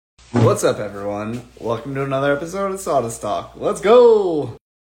What's up, everyone? Welcome to another episode of Sawdust Talk. Let's go!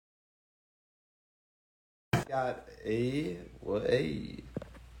 We've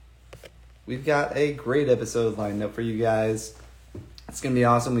got a great episode lined up for you guys. It's going to be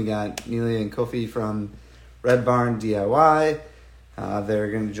awesome. We got Nelia and Kofi from Red Barn DIY. They're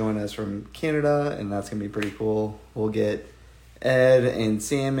going to join us from Canada, and that's going to be pretty cool. We'll get Ed and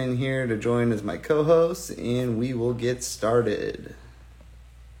Sam in here to join as my co-hosts, and we will get started.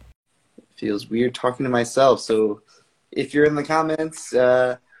 Feels weird talking to myself, so if you're in the comments,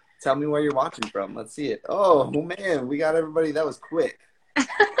 tell me where you're watching from. Let's see it. Oh, man, we got everybody. That was quick.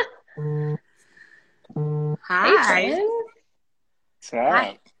 Hi. What's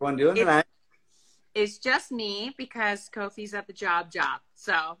up? Everyone doing tonight? It's just me because Kofi's at the job.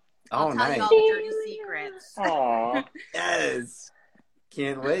 So I'll tell nice. you all the dirty secrets. Aw. Yes.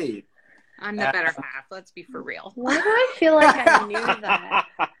 Can't wait. I'm the better half. Let's be for real. Why do I feel like I knew that?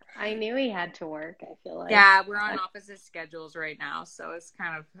 I knew he had to work, I feel like. Yeah, we're on opposite schedules right now, so it's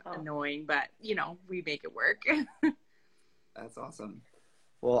kind of annoying, but, we make it work. That's awesome.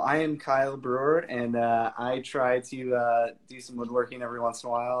 Well, I am Kyle Brewer, and I try to do some woodworking every once in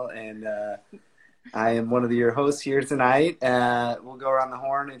a while, and I am one of your hosts here tonight. We'll go around the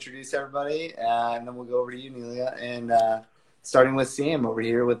horn, introduce everybody, and then we'll go over to you, Nelia, and starting with Sam over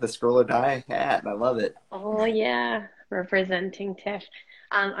here with the Scroll or Die hat. I love it. Oh, yeah. Representing Tish.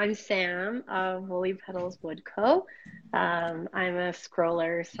 I'm Sam of Woolly Petals Wood Co. I'm a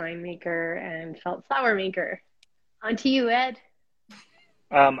scroller, sign maker, and felt flower maker. On to you, Ed.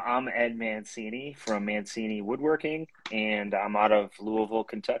 I'm Ed Mancini from Mancini Woodworking, and I'm out of Louisville,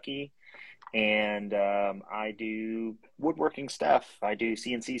 Kentucky. And I do woodworking stuff. I do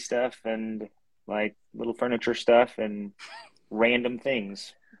CNC stuff and like little furniture stuff and random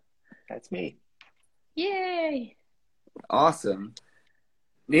things. That's me. Yay! Awesome.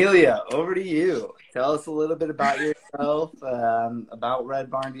 Nelia, over to you. Tell us a little bit about yourself, about Red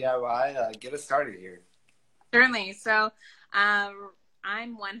Barn DIY. Get us started here. Certainly. So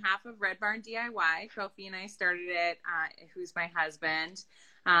I'm one half of Red Barn DIY. Kofi and I started it, who's my husband,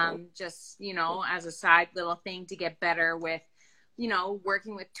 just, as a side little thing to get better with,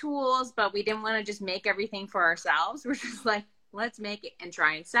 working with tools, but we didn't want to just make everything for ourselves. We're just like, let's make it and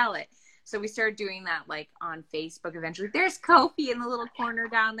try and sell it. So we started doing that like on Facebook eventually. There's Kofi in the little corner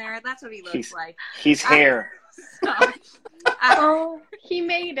down there. That's what he looks like. He's here. He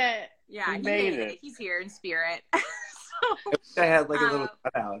made it. Yeah, he made it. He's here in spirit. I had like a little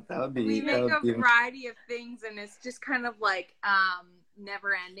cutout. That would be. We make a variety of things, and it's just kind of like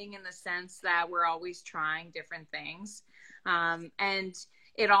never ending in the sense that we're always trying different things. And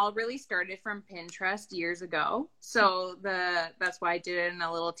it all really started from Pinterest years ago. So that's why I did it in a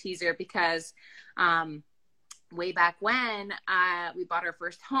little teaser, because way back when we bought our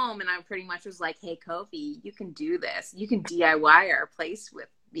first home, and I pretty much was like, hey, Kofi, you can do this. You can DIY our place with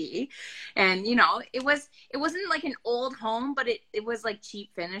me. And, it wasn't like an old home, but it was like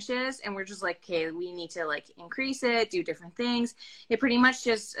cheap finishes. And we're just like, okay, we need to like increase it, do different things. It pretty much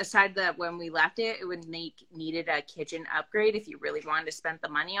just, aside that when we left it would needed a kitchen upgrade if you really wanted to spend the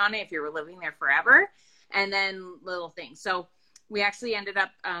money on it, if you were living there forever, and then little things. So we actually ended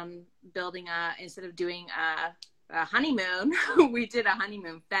up building instead of doing a honeymoon, we did a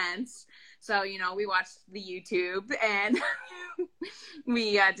honeymoon fence. So, we watched the YouTube and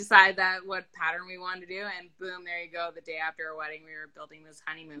we decided that what pattern we wanted to do, and boom, there you go. The day after our wedding, we were building this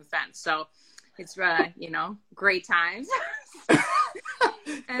honeymoon fence. So it's, great times.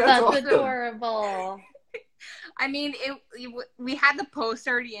 That's awesome. Adorable. I mean, we had the post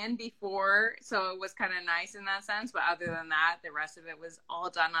already in before, so it was kind of nice in that sense. But other than that, the rest of it was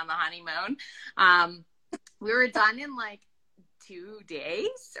all done on the honeymoon. We were done in like 2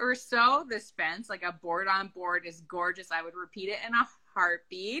 days or so. This fence, like a board on board, is gorgeous. I would repeat it in a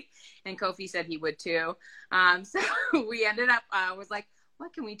heartbeat, and Kofi said he would too. So we ended up was like,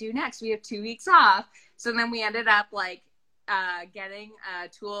 what can we do next? We have 2 weeks off. So then we ended up like getting a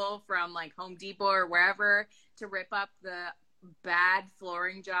tool from like Home Depot or wherever to rip up the bad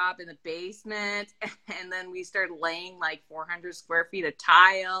flooring job in the basement, and then we started laying like 400 square feet of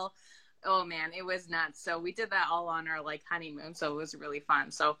tile. Oh man, it was nuts. So we did that all on our like honeymoon. So it was really fun.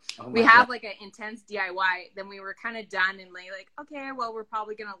 So we have like an intense DIY. Then we were kind of done and like, okay, well, we're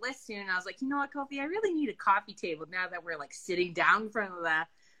probably going to list soon. And I was like, you know what, Kofi, I really need a coffee table now that we're like sitting down in front of the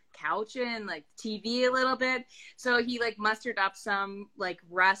couch and like TV a little bit. So he like mustered up some like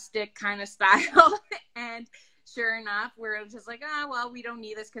rustic kind of style and sure enough, we're just like, oh, well, we don't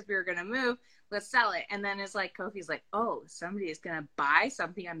need this because we were going to move. Let's sell it. And then it's like, Kofi's like, oh, somebody is going to buy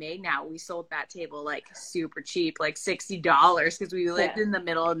something I made now. We sold that table like super cheap, like $60 because we lived in the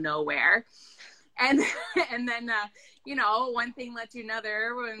middle of nowhere. And then, you know, one thing led to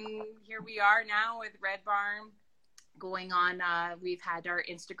another. When here we are now with Red Barn going on. We've had our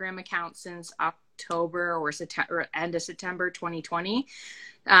Instagram account since October or September, end of September 2020.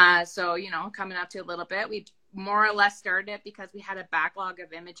 So, you know, coming up to a little bit, we more or less started it because we had a backlog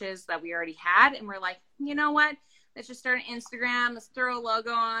of images that we already had. And we're like, you know what? Let's just start an Instagram. Let's throw a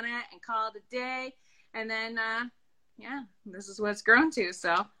logo on it and call it a day. And then, yeah, this is what it's grown to.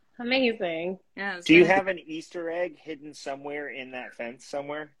 So amazing. Yeah. Do you have an Easter egg hidden somewhere in that fence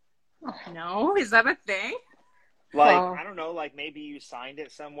somewhere? No, is that a thing? Like, I don't know, like maybe you signed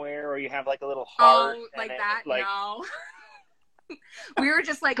it somewhere or you have like a little heart. Oh, like that? Like... No. We were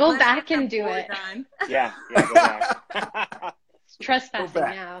just like, go back and do it. Done. Yeah, go back. It's trespassing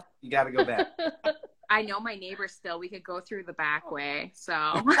now. You got to go back. I know my neighbors still. We could go through the back way. So,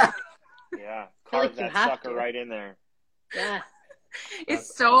 yeah, carve that sucker right in there. Yeah.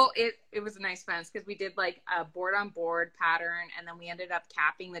 It's so, it was a nice fence because we did like a board on board pattern and then we ended up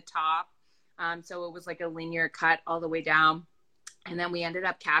capping the top. So it was like a linear cut all the way down. And then we ended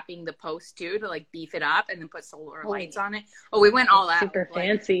up capping the post too to like beef it up and then put solar lights on it. Oh, we went all out. Super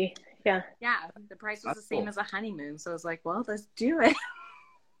fancy. Yeah. Yeah. The price was the same as a honeymoon. So I was like, well, let's do it.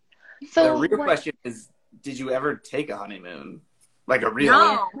 So the real question is, did you ever take a honeymoon? Like a real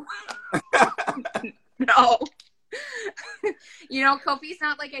No. You know, Kofi's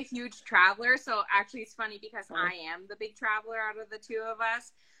not like a huge traveler. So actually it's funny because I am the big traveler out of the two of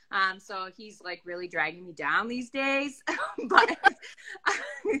us. So he's like really dragging me down these days, but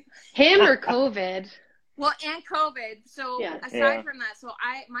him or COVID? Well, and COVID. So aside from that, so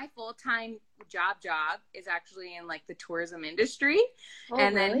my full-time job is actually in like the tourism industry,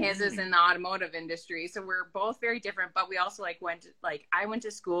 and then his is in the automotive industry. So we're both very different, but we also like I went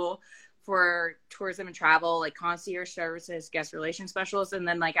to school for tourism and travel, like concierge services, guest relations specialist, and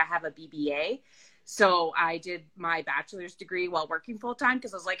then like I have a BBA. So I did my bachelor's degree while working full time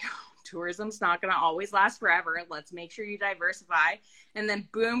because I was like, tourism's not going to always last forever. Let's make sure you diversify. And then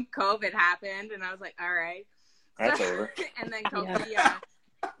boom, COVID happened. And I was like, all right. That's over. And then Kofi,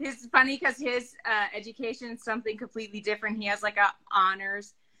 it's funny because his education is something completely different. He has like a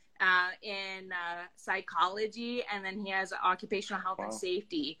honors in psychology, and then he has occupational health and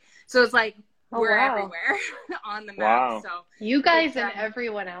safety. So it's like, we're everywhere on the map. Wow. So you guys and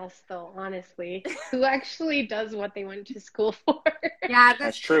everyone else, though, honestly, who actually does what they went to school for. Yeah,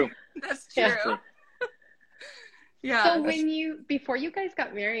 that's true. That's true. Yeah. Yeah. So before you guys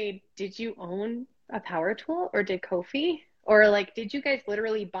got married, did you own a power tool, or did Kofi? Or like, did you guys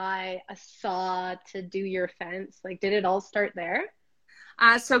literally buy a saw to do your fence? Like, did it all start there?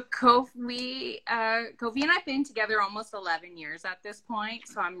 So Kofi and I've been together almost 11 years at this point.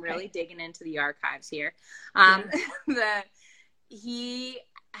 So I'm really digging into the archives here. He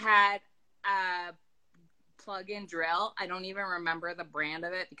had a plug-in drill. I don't even remember the brand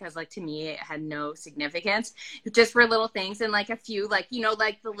of it because like to me it had no significance, just for little things. And like a few, like, you know,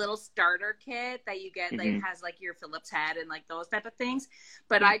 like the little starter kit that you get, like has like your Phillips head and like those type of things.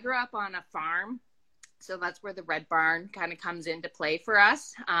 But I grew up on a farm. So that's where the Red Barn kind of comes into play for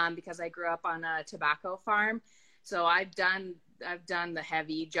us, because I grew up on a tobacco farm. So I've done the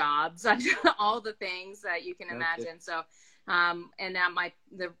heavy jobs, I've done all the things that you can imagine. So, and now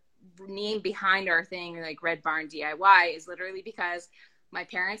the name behind our thing, like Red Barn DIY, is literally because my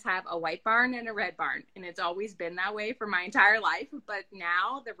parents have a white barn and a red barn, and it's always been that way for my entire life. But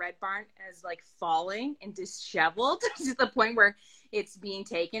now the red barn is like falling and disheveled to the point where it's being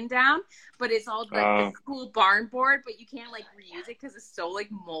taken down, but it's all like this cool barn board, but you can't like reuse it because it's so like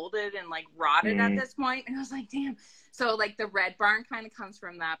molded and like rotted at this point. And I was like, damn. So like the Red Barn kind of comes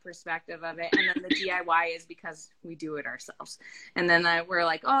from that perspective of it. And then the DIY is because we do it ourselves. And then we're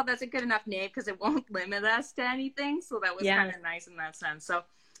like, oh, that's a good enough name because it won't limit us to anything. So that was kind of nice in that sense. So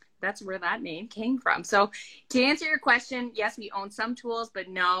that's where that name came from. So to answer your question, yes, we own some tools, but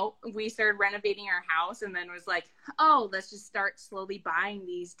no, we started renovating our house and then was like, oh, let's just start slowly buying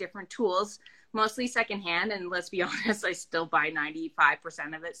these different tools, mostly secondhand. And let's be honest, I still buy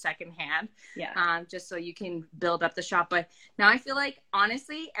 95% of it secondhand. Yeah. Just so you can build up the shop. But now I feel like,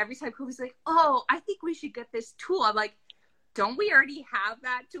 honestly, every time Kofi's like, oh, I think we should get this tool, I'm like, don't we already have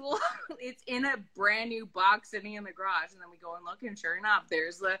that tool? It's in a brand new box sitting in the garage. And then we go and look, and sure enough,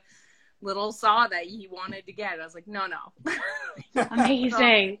 there's the little saw that he wanted to get. I was like, no.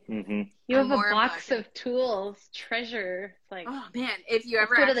 Amazing. Mm-hmm. You have a More box budget. of tools, treasure. It's like, Oh man, if you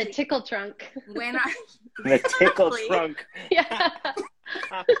ever let's go to the actually, tickle trunk. when I The tickle Exactly. trunk. Yeah.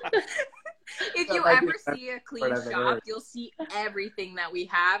 if That you might be ever the see a clean part I've ever shop, heard. you'll see everything that we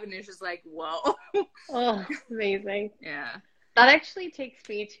have, and it's just like, whoa. Oh, amazing. Yeah. That actually takes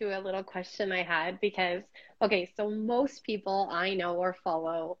me to a little question I had because, okay, so most people I know or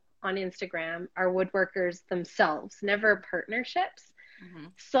follow on Instagram are woodworkers themselves, never partnerships. Mm-hmm.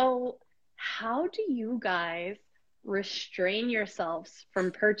 So, how do you guys restrain yourselves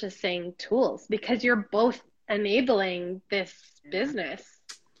from purchasing tools? Because you're both enabling this business.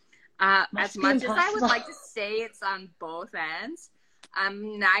 As Must be much as I would impossible. like to say it's on both ends,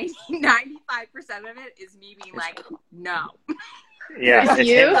 95% of it is me being like, no. Yeah, With it's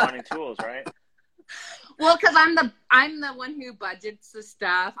you? him wanting tools, right? Well, because I'm the one who budgets the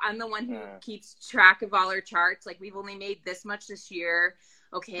stuff. I'm the one who keeps track of all our charts. Like, we've only made this much this year.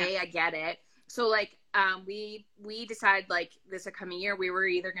 Okay, I get it. So like we decided like this coming year we were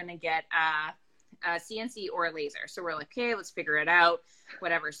either gonna get a CNC or a laser. So we're like, okay, let's figure it out,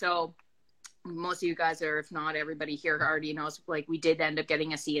 whatever. So most of you guys, or if not everybody here, already knows, like, we did end up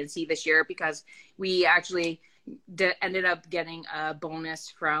getting a CNC this year because we actually ended up getting a bonus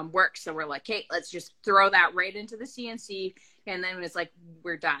from work. So we're like, hey, let's just throw that right into the CNC, and then it's like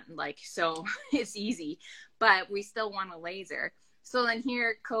we're done. Like, so it's easy, but we still want a laser. So then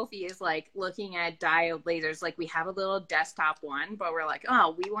here Kofi is like looking at diode lasers. Like, we have a little desktop one, but we're like,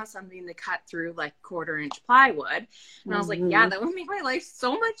 oh, we want something to cut through like 1/4-inch plywood. And I was like, yeah, that would make my life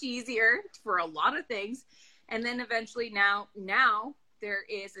so much easier for a lot of things. And then eventually now there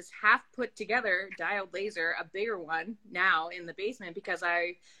is this half put together diode laser, a bigger one now in the basement, because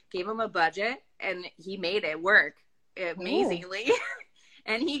I gave him a budget and he made it work amazingly.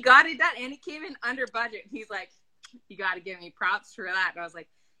 And he got it done, and it came in under budget. He's like, you got to give me props for that. And I was like,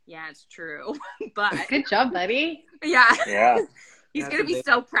 yeah, it's true. But Good job, buddy. yeah, he's That's going to be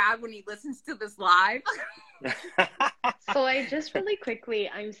so proud when he listens to this live. So I just really quickly,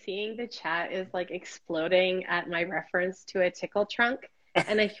 I'm seeing the chat is like exploding at my reference to a tickle trunk.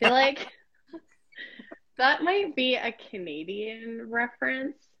 And I feel like that might be a Canadian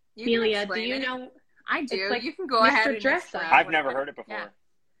reference. You can Amelia, do explain you it. know? I do. It's like You can go Mr. ahead and Dress explain Up. I've what never it heard is. it before. Yeah,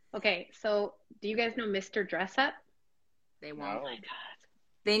 Okay, so do you guys know Mr. Dress Up? they won't. No.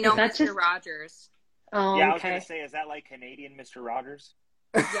 They know Is that Mr. just- Rogers. Oh, Yeah, I was okay. gonna say, is that like Canadian Mr. Rogers?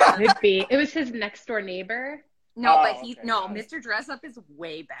 Yeah. Could be. It was his next door neighbor. No, Oh, but okay. Mr. Dress Up is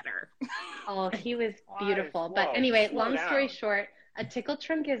way better. Oh, he was Why? beautiful. Whoa, But anyway, slow long story down. short, a tickle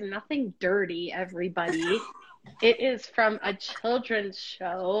trunk is nothing dirty, everybody. It is from a children's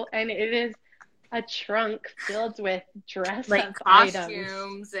show, and it is a trunk filled with dress Like up items.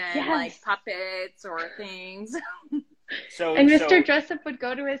 costumes and Yes. like puppets or things. So, And Mr. so, Dress Up would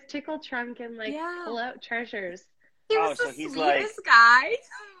go to his tickle trunk and like Yeah. pull out treasures. He Oh, was so the he's sweetest guy.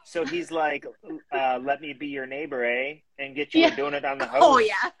 so he's like, let me be your neighbor, eh? And get you Yeah. a donut on the hose. Oh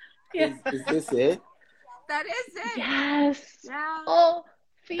yeah, Is this it? that is it. Yes. Yeah. Oh,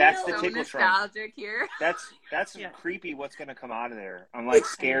 feel. That's the So tickle trunk. nostalgic here. That's Yeah. creepy. What's gonna come out of there? I'm like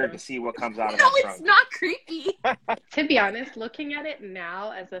scared to see what comes out of No, that it's trunk. not creepy. To be honest, looking at it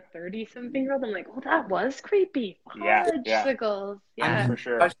now as a 30-something-year-old, I'm like, oh, that was creepy. Yeah, yeah. Fudgesicles. Yeah. For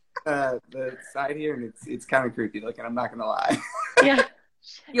sure. The side here, and it's kind of creepy looking. I'm not gonna lie. Yeah.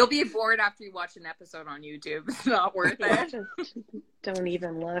 You'll be bored after you watch an episode on YouTube. It's not worth it. Just don't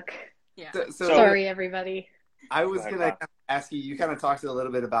even look. Yeah. So Sorry, everybody. I was Go ahead, gonna Bob. kind of ask you. You kind of talked a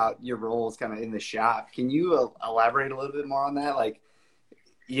little bit about your roles, kind of in the shop. Can you elaborate a little bit more on that? Like,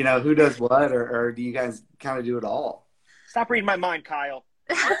 who does what, or do you guys kind of do it all? Stop reading my mind, Kyle.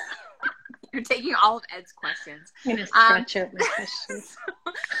 You're taking all of Ed's questions. I'm going to stretch out my questions.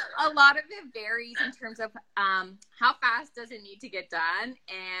 A lot of it varies in terms of how fast does it need to get done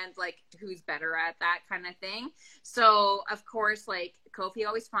and like who's better at that kind of thing. So of course, like Kofi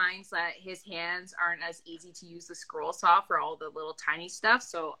always finds that his hands aren't as easy to use the scroll saw for all the little tiny stuff.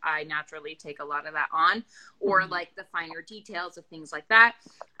 So I naturally take a lot of that on, or like the finer details of things like that.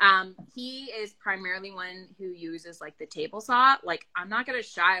 He is primarily one who uses like the table saw. Like, I'm not going to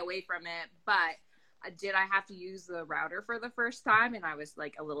shy away from it, but did I have to use the router for the first time? And I was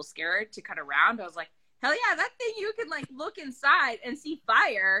like a little scared to cut around. I was like, hell yeah, that thing, you can like look inside and see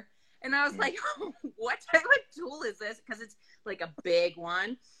fire. And I was like, oh, what type of tool is this? Because it's like a big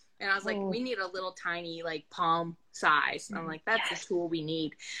one. And I was like, we need a little tiny, like palm size. And I'm like, that's the tool we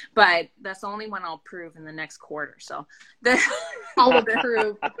need. But that's the only one I'll prove in the next quarter. So I'll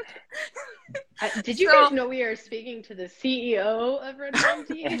approve. Did you guys know we are speaking to the CEO of Red Barn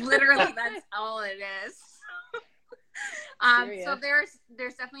Tea? Literally, that's all it is. So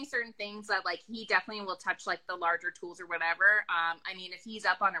there's definitely certain things that like he definitely will touch like the larger tools or whatever. I mean, if he's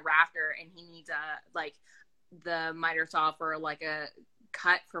up on a rafter and he needs like the miter saw for like a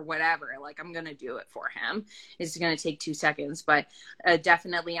cut for whatever, like I'm gonna do it for him. It's gonna take 2 seconds, but I'm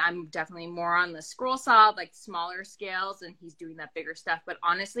definitely more on the scroll saw, like smaller scales, and he's doing that bigger stuff. But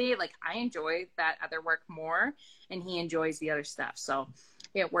honestly, like I enjoy that other work more, and he enjoys the other stuff, so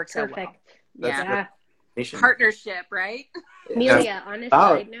it works out well. Yeah. Partnership, right? Amelia, on a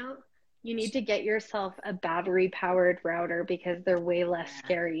side note, you need to get yourself a battery powered router because they're way less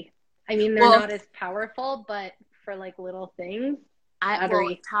scary. I mean, they're not as powerful, but for like little things,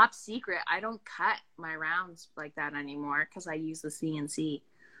 top secret, I don't cut my rounds like that anymore because I use the CNC.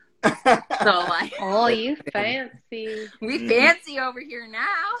 So like, oh, you fancy. We fancy over here now.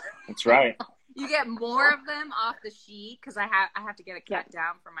 That's right. You get more of them off the sheet because I have to get it cut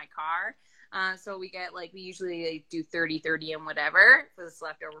down for my car. So we usually do 30 and whatever for this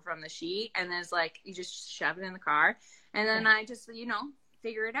leftover from the sheet. And then it's like, you just shove it in the car. And then I just,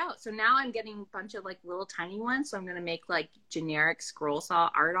 figure it out. So now I'm getting a bunch of like little tiny ones. So I'm going to make like generic scroll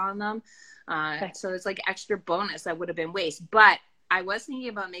saw art on them. So it's like extra bonus that would have been waste. But I was thinking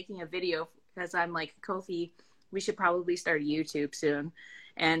about making a video because I'm like, Kofi, we should probably start YouTube soon.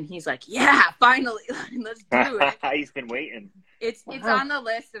 And he's like, yeah, finally, let's do it. He's been waiting. It's on the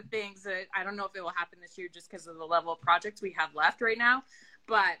list of things that I don't know if it will happen this year just because of the level of projects we have left right now.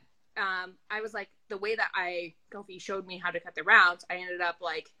 But I was like, the way that Kofi showed me how to cut the rounds, I ended up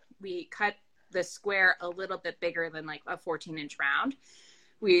like, we cut the square a little bit bigger than like a 14-inch round.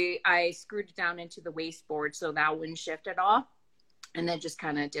 I screwed it down into the waste board so that wouldn't shift at all. And then just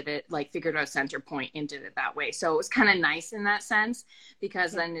kind of did it, like figured out a center point and did it that way. So it was kind of nice in that sense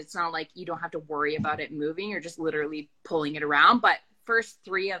because then it's not like you don't have to worry about it moving. You're just literally pulling it around. But first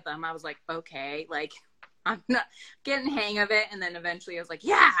 3 of them, I was like, okay, like I'm not getting the hang of it. And then eventually I was like,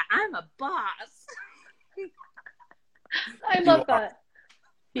 yeah, I'm a boss. I love that.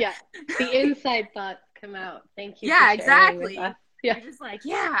 Yeah. The inside thoughts come out. Thank you. Yeah, exactly. Yeah. You're just like,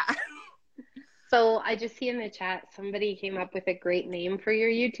 yeah. So I just see in the chat, somebody came up with a great name for your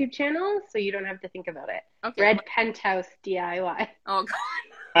YouTube channel, so you don't have to think about it. Okay. Red Penthouse DIY. Oh,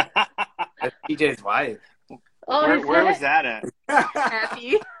 God. That's PJ's wife. Oh, where was that at?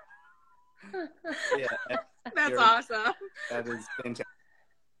 Happy. Yeah. That's awesome. That is fantastic.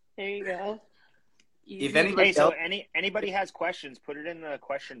 There you go. If anybody has questions, put it in the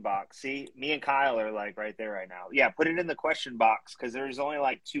question box. See, me and Kyle are like right there right now. Yeah, put it in the question box because there's only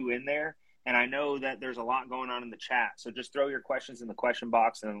like 2 in there. And I know that there's a lot going on in the chat. So just throw your questions in the question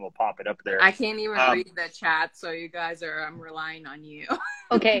box and then we'll pop it up there. I can't even read the chat. So you guys I'm relying on you.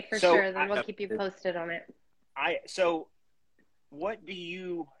 Okay, for sure. Then we'll keep you posted on it.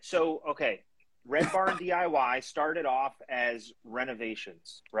 Red Barn DIY started off as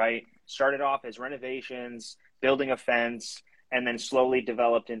renovations, right? Started off as renovations, building a fence, and then slowly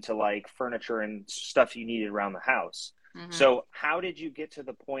developed into like furniture and stuff you needed around the house. Mm-hmm. So how did you get to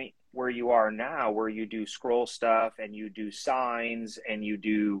the point where you are now, where you do scroll stuff and you do signs and you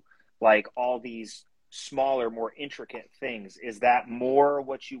do like all these smaller, more intricate things? Is that more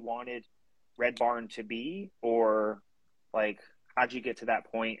what you wanted Red Barn to be, or like how'd you get to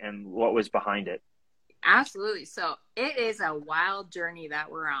that point and what was behind it? Absolutely. So it is a wild journey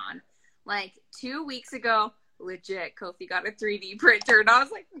that we're on. Like 2 weeks ago, legit, Kofi got a 3D printer and I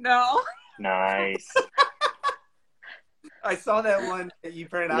was like, no. Nice. I saw that one that you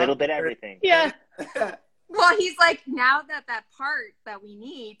printed out. A little bit of everything. Yeah. Well, he's like, now that part that we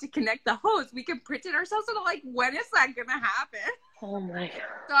need to connect the hose, we can print it ourselves. And I'm like, when is that going to happen? Oh my God.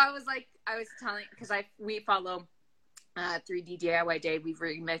 So I was telling, because we follow 3D DIY Dave. We've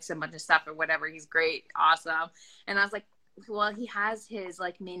remixed a bunch of stuff or whatever. He's great. Awesome. And I was like, well, he has his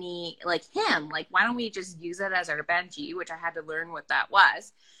like mini, like him, like, why don't we just use it as our Benji, which I had to learn what that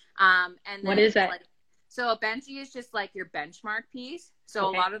was. And then, what is that? So a Benji is just like your benchmark piece. So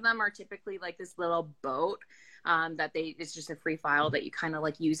okay. A lot of them are typically like this little boat it's just a free file that you kind of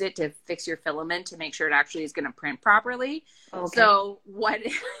like use it to fix your filament to make sure it actually is going to print properly. Okay. So look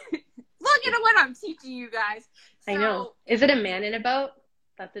at what I'm teaching you guys. So, I know. Is it a man in a boat?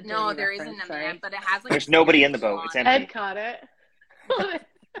 That's a no, there isn't a man, but it has like. There's nobody in the boat. It's empty. Ed caught it.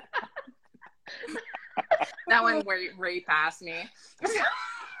 That one way past me.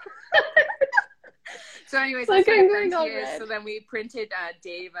 So anyways, that's what a Benji is. So then we printed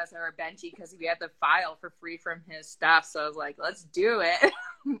Dave as our Benji because we had the file for free from his stuff. So I was like, let's do it.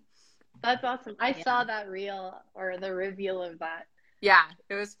 That's awesome. I saw that reel or the reveal of that. Yeah,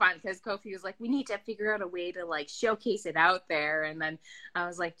 it was fun because Kofi was like, we need to figure out a way to like showcase it out there. And then I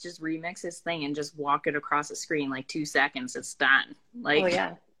was like, just remix this thing and just walk it across the screen, like 2 seconds, it's done. Like, Oh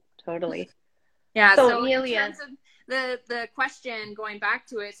yeah, totally. yeah. So So in Amelia, terms of the question, going back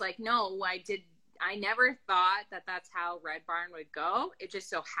to it, it's like, no, I never thought that that's how Red Barn would go. It just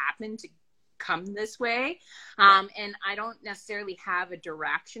so happened to come this way. And I don't necessarily have a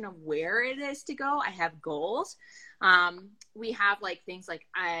direction of where it is to go. I have goals. We have like things like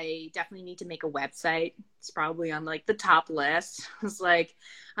I definitely need to make a website. It's probably on like the top list. It's like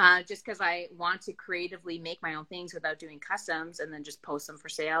just because I want to creatively make my own things without doing customs and then just post them for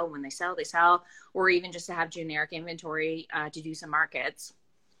sale. When they sell, or even just to have generic inventory to do some markets.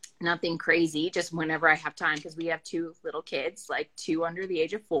 Nothing crazy, just whenever I have time, because we have 2 little kids, like 2 under the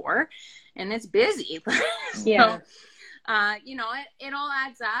age of 4, and it's busy. yeah. So, you know, it all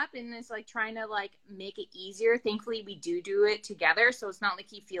adds up, and it's like trying to like make it easier. Thankfully, we do it together, so it's not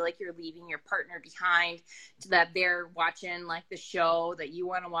like you feel like you're leaving your partner behind, so that they're watching like the show that you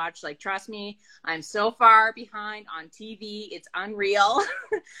want to watch. Like, trust me, I'm so far behind on TV, it's unreal.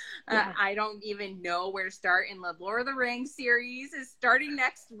 Yeah. I don't even know where to start. And the Lord of the Rings series is starting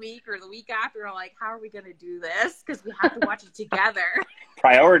next week or the week after. I'm like, how are we going to do this? Because we have to watch it together.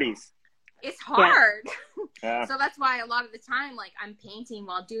 Priorities. It's hard. Yeah. So that's why a lot of the time, like, I'm painting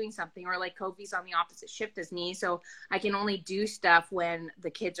while doing something, or like Kofi's on the opposite shift as me. So I can only do stuff when the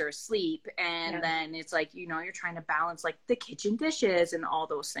kids are asleep. And then it's like, you know, you're trying to balance like the kitchen dishes and all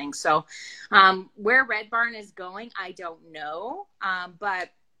those things. So where Red Barn is going, I don't know. But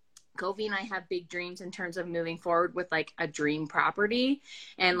Kofi and I have big dreams in terms of moving forward with like a dream property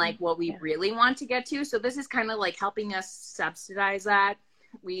and like what we really want to get to. So this is kind of like helping us subsidize that.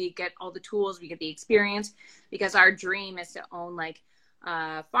 We get all the tools, we get the experience, because our dream is to own like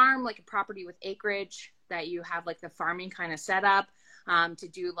a farm, like a property with acreage that you have like the farming kind of setup, to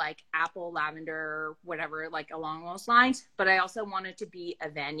do like apple, lavender, whatever, like along those lines. But I also want it to be a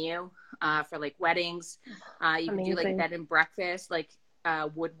venue for like weddings. You can do like bed and breakfast, like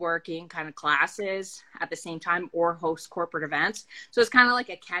woodworking kind of classes at the same time, or host corporate events. So it's kind of like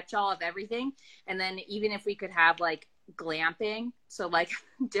a catch-all of everything. And then even if we could have like glamping, so like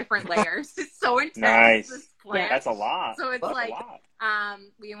different layers. It's so intense. Nice. Yeah, that's a lot. So it's like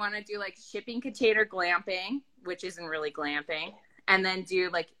we want to do like shipping container glamping, which isn't really glamping, and then do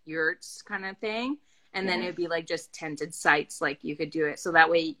like yurts kind of thing, and then it'd be like just tented sites. Like you could do it so that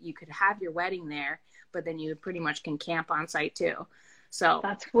way you could have your wedding there, but then you pretty much can camp on site too. So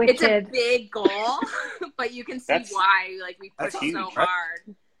that's wicked. It's a big goal, but you can see why like we push so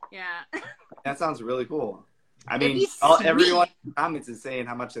hard. Yeah. That sounds really cool. I mean, everyone in the comments is saying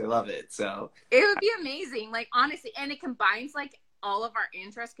how much they love it, so it would be amazing. Like, honestly, and it combines like all of our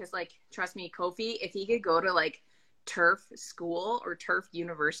interests, because like, trust me, Kofi, if he could go to like turf school or turf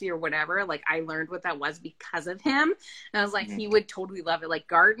university or whatever, like I learned what that was because of him, and I was like, he would totally love it. Like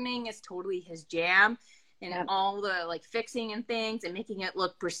gardening is totally his jam, and all the like fixing and things and making it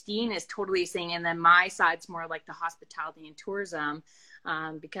look pristine is totally his thing. And then my side's more like the hospitality and tourism,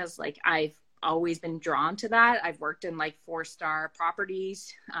 because like I've always been drawn to that. I've worked in like 4-star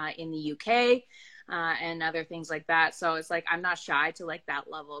properties in the UK and other things like that. So it's like, I'm not shy to like that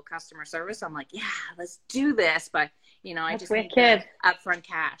level of customer service. I'm like, yeah, let's do this. But you know, I just need upfront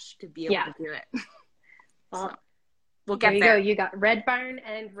cash to be able to do it. Well, so we'll get there. You go. You got Red Barn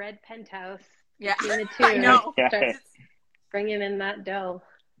and Red Penthouse. Yeah. Between the two. I know. Start bringing in that dough.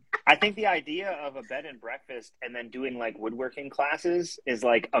 I think the idea of a bed and breakfast and then doing like woodworking classes is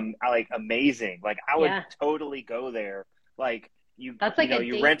like amazing. Like I would totally go there. Like that's like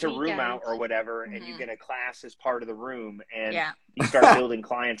you rent a room out or whatever, and you get a class as part of the room, and you start building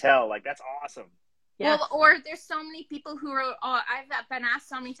clientele. Like that's awesome. Yeah. Well, or there's so many people who are. I've been asked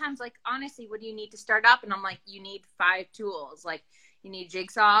so many times, like, honestly, what do you need to start up? And I'm like, you need 5 tools. Like you need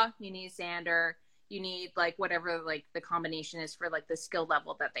jigsaw, you need sander. You need like whatever like the combination is for like the skill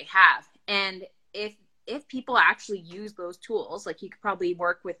level that they have. And if people actually use those tools, like you could probably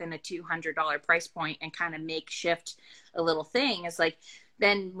work within a $200 price point and kind of makeshift a little thing. It's like,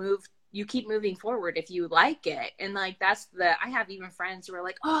 then you keep moving forward if you like it. And like, I have even friends who are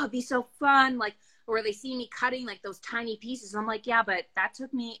like, oh, it'd be so fun. Like, or they see me cutting like those tiny pieces. I'm like, yeah, but that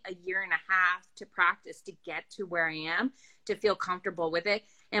took me a year and a half to practice to get to where I am, to feel comfortable with it.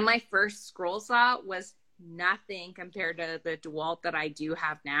 And my first scroll saw was nothing compared to the DeWalt that I do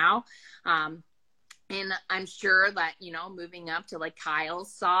have now. And I'm sure that, you know, moving up to like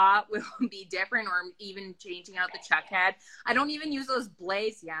Kyle's saw will be different, or even changing out the chuck head. I don't even use those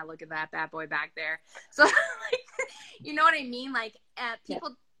blades. Yeah, look at that bad boy back there. So, like, you know what I mean? Like,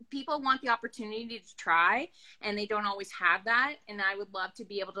 people want the opportunity to try, and they don't always have that. And I would love to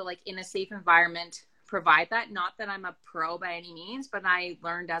be able to, like, in a safe environment, provide that. Not that I'm a pro by any means, but I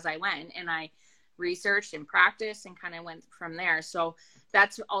learned as I went, and I researched and practiced and kind of went from there. So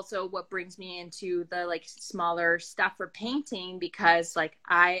that's also what brings me into the, like, smaller stuff for painting, because, like,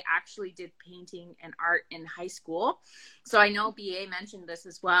 I actually did painting and art in high school. So I know BA mentioned this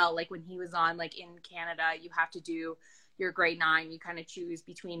as well. Like, when he was on, like, in Canada, you have to do your grade 9, you kind of choose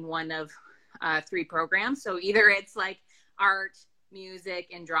between one of 3 programs. So either it's like art, music,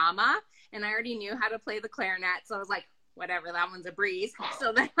 and drama. And I already knew how to play the clarinet. So I was like, whatever, that one's a breeze.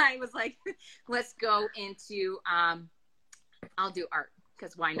 So then I was like, let's go into, I'll do art,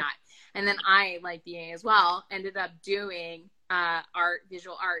 because why not? And then I, like BA as well, ended up doing art,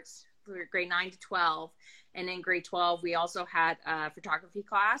 visual arts, for grade 9 to 12. And in grade 12, we also had a photography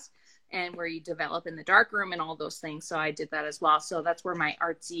class, and where you develop in the darkroom and all those things. So I did that as well. So that's where my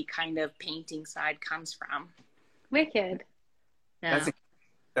artsy kind of painting side comes from. Wicked. Yeah.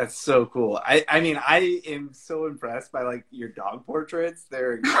 That's so cool. I mean, I am so impressed by, like, your dog portraits.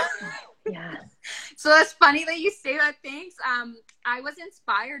 They're Yeah. So that's funny that you say that. Thanks. I was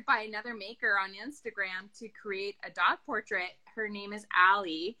inspired by another maker on Instagram to create a dog portrait. Her name is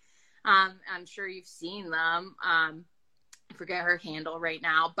Allie. I'm sure you've seen them. I forget her handle right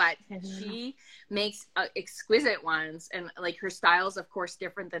now, but she makes exquisite ones, and, like, her style is of course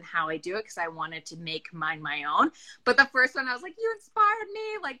different than how I do it, because I wanted to make mine my own. But the first one, I was like, you inspired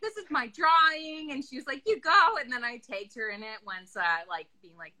me, like, this is my drawing. And she was like, you go. And then I tagged her in it once, like,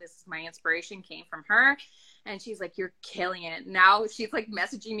 being like, this is my inspiration came from her. And she's like, you're killing it. Now she's, like,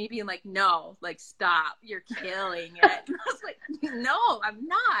 messaging me being like, no, like, stop, you're killing it. And I was like, no, I'm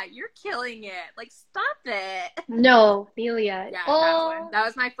not. You're killing it. Like, stop it. No, Nelia. Yeah, oh. that one. That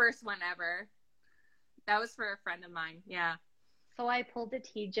was my first one ever. That was for a friend of mine. Yeah. So I pulled a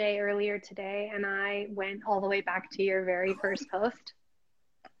TJ earlier today, and I went all the way back to your very first post.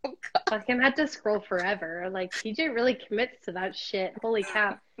 Oh, God. Fucking had to scroll forever. Like, TJ really commits to that shit. Holy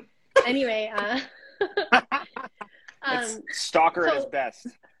cow. Anyway, It's stalker at his best.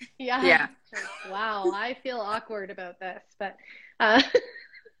 Yeah. Wow, I feel awkward about this, but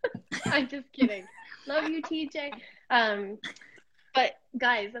I'm just kidding. Love you, TJ. But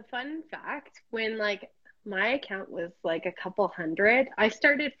guys, a fun fact, when, like, my account was like a couple hundred, I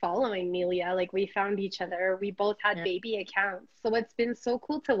started following Nelia. Like, we found each other. We both had baby accounts. So it's been so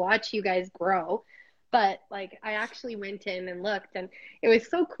cool to watch you guys grow. But, like, I actually went in and looked, and it was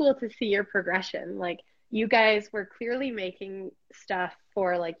so cool to see your progression. Like, you guys were clearly making stuff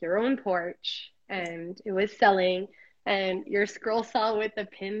for, like, your own porch, and it was selling, and your scroll saw with the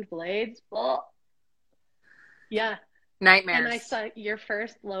pinned blades. Oh. Yeah. Nightmares. And I saw your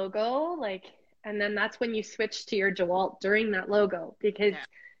first logo, like, and then that's when you switched to your DeWalt during that logo, because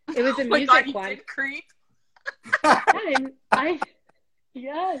it was a music God, you one. did creep.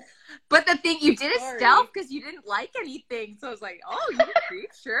 Yes. But the thing, you did it stealth because you didn't like anything. So I was like, oh, you creep,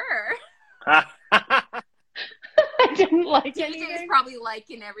 sure. I didn't like TJ anything. is probably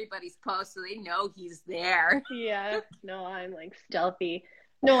liking everybody's post, so they know he's there. Yeah. No, I'm, like, stealthy.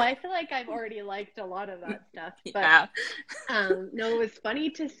 No, I feel like I've already liked a lot of that stuff. But Yeah. no, it was funny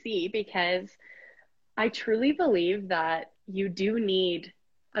to see, because I truly believe that you do need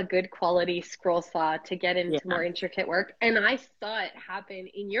a good quality scroll saw to get into more intricate work. And I saw it happen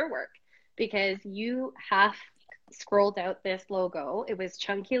in your work, because you half scrolled out this logo. It was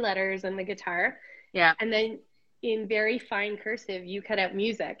chunky letters and the guitar. Yeah. And then in very fine cursive, you cut out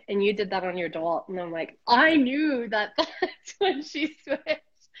music, and you did that on your DeWalt. And I'm like, I knew that that's when she switched.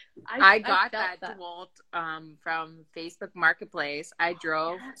 I got that DeWalt from Facebook Marketplace. I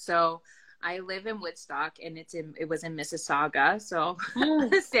drove. So I live in Woodstock, and it was in Mississauga. So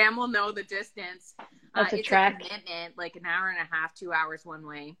Sam will know the distance. That's it's a commitment, like an hour and a half, 2 hours one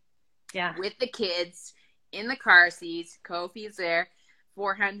way. Yeah. With the kids in the car seats. Kofi's there.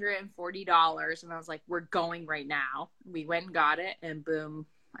 $440. And I was like, we're going right now. We went and got it, and boom,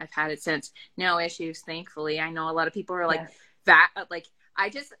 I've had it since. No issues, thankfully. I know a lot of people are like, I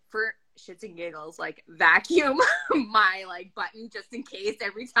just, for shits and giggles, like, vacuum my, like, button just in case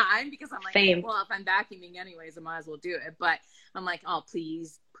every time, because I'm like, well, if I'm vacuuming anyways, I might as well do it. But I'm like, oh,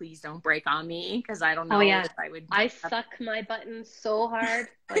 please don't break on me, because I don't know if I would. I suck my button so hard.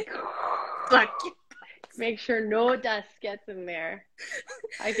 Like, make sure no dust gets in there.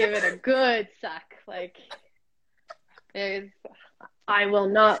 I give it a good suck. Like, I will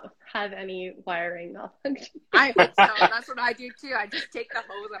not have any wiring malfunction. I hope so. That's what I do too. I just take the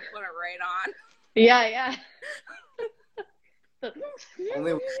hose and put it right on. Yeah.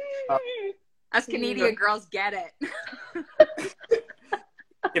 Only us Canadian girls get it.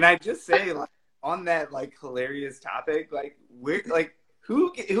 can I just say, like, on that like hilarious topic, like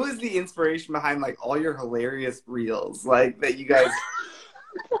who is the inspiration behind like all your hilarious reels like that you guys?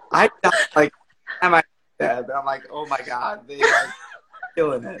 I like am I dead? But I'm like, oh my god, they like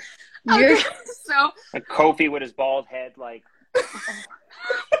killing it. Okay, so Like Kofi with his bald head, like.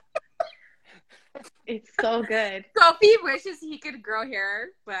 It's so good. Kofi wishes he could grow hair,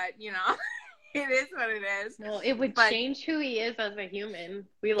 but you know, it is what it is. No, it would But change who he is as a human.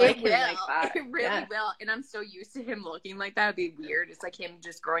 We like him like that. It really will. And I'm so used to him looking like that. It'd be weird. It's like him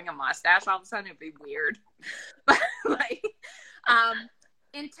just growing a mustache all of a sudden. It'd be weird. But like,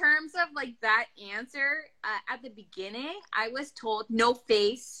 in terms of like that answer, at the beginning, I was told no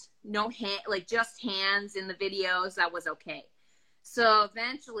face, no hand, like just hands in the videos. That was okay. So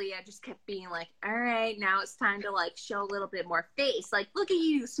eventually I just kept being like, all right, now it's time to like show a little bit more face. Like, look at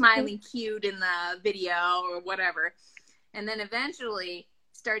you smiling cute in the video or whatever. And then eventually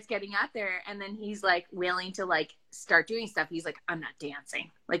starts getting out there. And then he's like willing to like start doing stuff. He's like, I'm not dancing.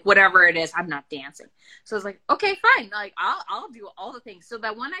 Like whatever it is, I'm not dancing. So I was like, okay, fine. Like I'll do all the things. So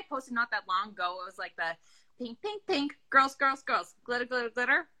that one I posted not that long ago, it was like the pink, pink, pink, girls, girls, girls, glitter, glitter,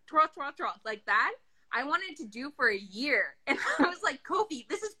 glitter, twirl, twirl, twirl. Like that. I wanted to do for a year. And I was like, Kofi,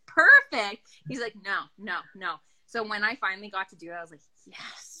 this is perfect. He's like, no. So when I finally got to do it, I was like,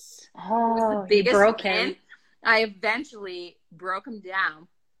 yes. Oh, you broke him. I eventually broke him down.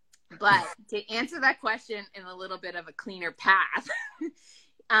 But to answer that question in a little bit of a cleaner path,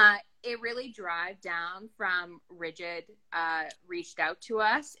 it really drive down from Rigid reached out to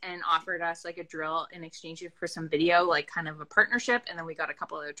us and offered us like a drill in exchange for some video, like kind of a partnership. And then we got a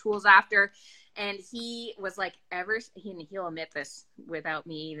couple other tools after. And he was like, he'll admit this without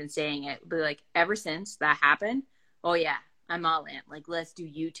me even saying it, but like, ever since that happened, oh yeah, I'm all in. Like, let's do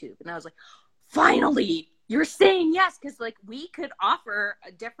YouTube. And I was like, finally, you're saying yes. Cause like we could offer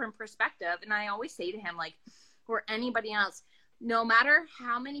a different perspective. And I always say to him, like, or anybody else, no matter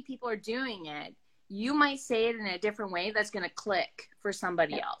how many people are doing it, you might say it in a different way that's going to click for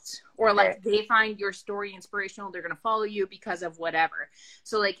somebody else. Or like they find your story inspirational, they're going to follow you because of whatever.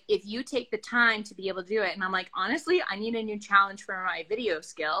 So like if you take the time to be able to do it, and I'm like, honestly, I need a new challenge for my video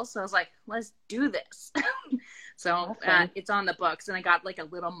skills. So I was like, let's do this. So it's on the books, and I got like a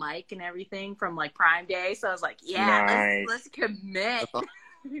little mic and everything from like Prime Day. So I was like, yeah, nice. let's commit.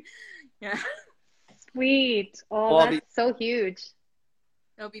 Yeah. Sweet. Oh, that's so huge.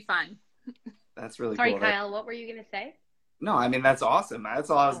 It'll be fun. That's really Sorry, cool. Kyle, what were you going to say? No, I mean, that's awesome. That's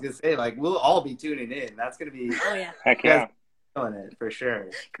all I was going to say. Like, we'll all be tuning in. That's going to be Oh, yeah. Heck yeah. doing it for sure.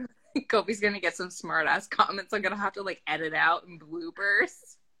 Kobe's going to get some smart ass comments. I'm going to have to like edit out in bloopers.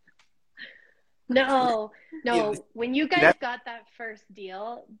 No. When you guys got that first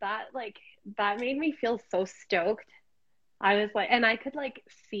deal, that made me feel so stoked. I was like, and I could like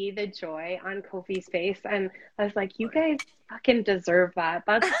see the joy on Kofi's face, and I was like, you guys fucking deserve that.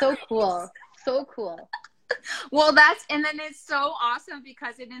 That's so cool. So cool. Well, and then it's so awesome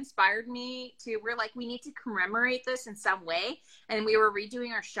because it inspired me we're like, we need to commemorate this in some way. And we were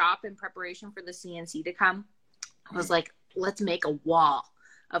redoing our shop in preparation for the CNC to come. I was like, let's make a wall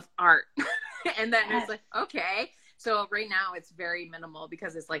of art. And then it's like, okay. So right now it's very minimal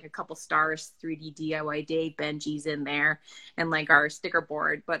because it's like a couple stars, 3D DIY day, Benji's in there, and like our sticker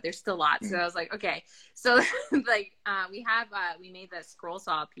board, but there's still lots. So I was like, okay. So like we made the scroll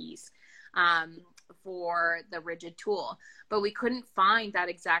saw piece for the Rigid tool, but we couldn't find that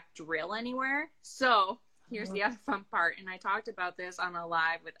exact drill anywhere. So here's the other fun part. And I talked about this on a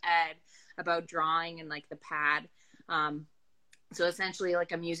live with Ed about drawing and like the pad. So essentially,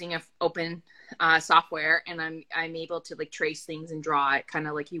 like I'm using a open software, and I'm able to like trace things and draw it, kind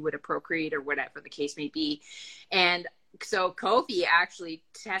of like you would a Procreate or whatever the case may be. And so Kofi actually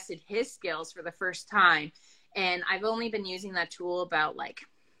tested his skills for the first time, and I've only been using that tool about like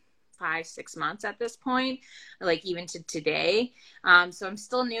 5-6 months at this point, like even to today. So I'm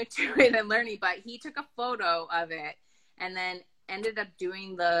still new to it and learning. But he took a photo of it, and then ended up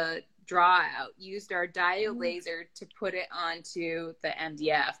doing the draw out, used our diode laser to put it onto the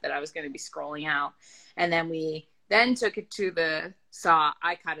MDF that I was going to be scrolling out. And then we took it to the saw.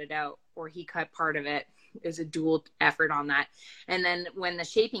 I cut it out, or he cut part of it. It was a dual effort on that. And then when the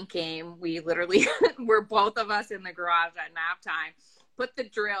shaping came, we literally were both of us in the garage at nap time, put the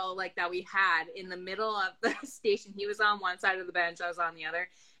drill like that we had in the middle of the station. He was on one side of the bench, I was on the other,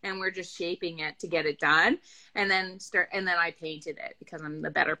 and we're just shaping it to get it done. And then I painted it because I'm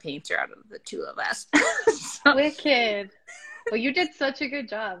the better painter out of the two of us. Wicked. Well, you did such a good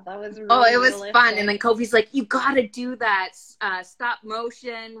job. That was Oh, really it was realistic. fun. And then Kofi's like, you got to do that stop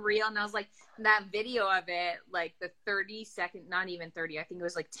motion reel. And I was like, that video of it, like the 30-second, not even 30, I think it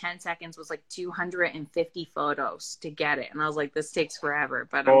was like 10 seconds, was like 250 photos to get it. And I was like, this takes forever,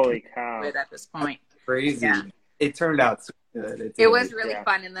 but Holy I'm cow. good at this point. Crazy. Yeah. It turned out so good. It was really Yeah.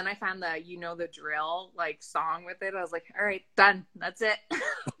 fun. And then I found the You Know the Drill like song with it. I was like, all right, done. That's it.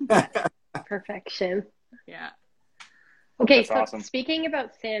 Perfection. Yeah. Okay, That's so awesome. speaking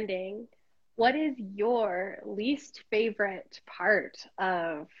about sanding, what is your least favorite part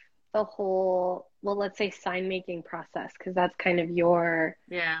of the whole, well, let's say sign making process? Because that's kind of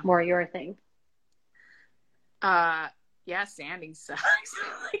Yeah. more your thing. Yeah, sanding sucks.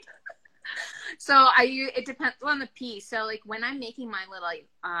 Like, it depends on the piece. So like when I'm making my little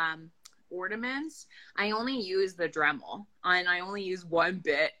ornaments, I only use the Dremel, and I only use one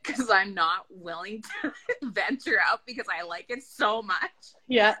bit because I'm not willing to venture out because I like it so much.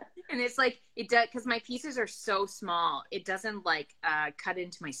 Yeah. And it's like it does, because my pieces are so small, it doesn't like cut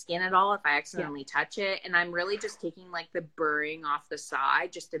into my skin at all if I accidentally touch it. And I'm really just taking like the burring off the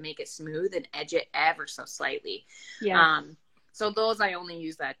side just to make it smooth and edge it ever so slightly. Yeah. So those, I only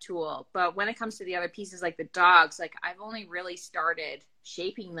use that tool. But when it comes to the other pieces, like the dogs, like I've only really started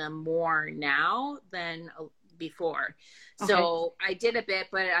shaping them more now than before. Okay. So I did a bit,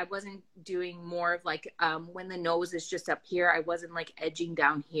 but I wasn't doing more of like when the nose is just up here, I wasn't like edging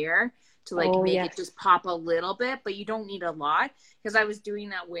down here to like make it just pop a little bit, but you don't need a lot, because I was doing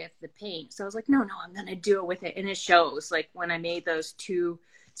that with the paint. So I was like, no, I'm going to do it with it. And it shows, like when I made those two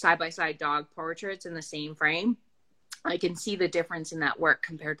side-by-side dog portraits in the same frame, I can see the difference in that work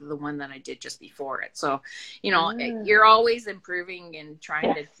compared to the one that I did just before it. So, you know, you're always improving and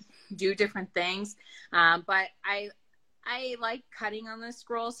trying to do different things. But I like cutting on the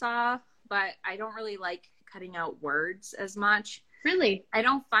scroll saw, but I don't really like cutting out words as much. Really? I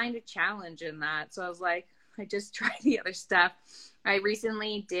don't find a challenge in that. So I was like, I just try the other stuff. I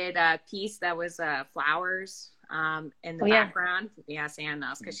recently did a piece that was flowers in the background. Yeah, Sam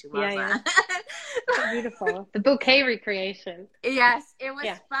knows because she loves that. Beautiful. The bouquet recreation. Yes, it was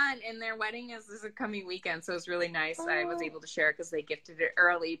fun. And their wedding is this coming weekend, so it was really nice. I was able to share because they gifted it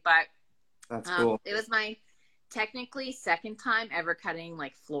early. But that's cool. It was my technically second time ever cutting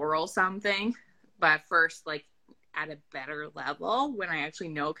like floral something, but first like at a better level when I actually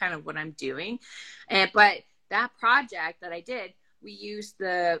know kind of what I'm doing. But that project that I did, we used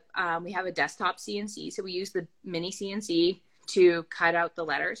we have a desktop CNC. So we used the mini CNC to cut out the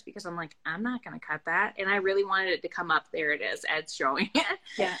letters because I'm like, I'm not going to cut that. And I really wanted it to come up. There it is. Ed's showing it.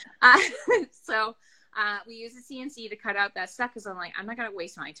 Yeah. So we used the CNC to cut out that stuff because I'm like, I'm not going to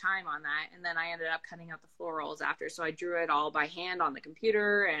waste my time on that. And then I ended up cutting out the florals after. So I drew it all by hand on the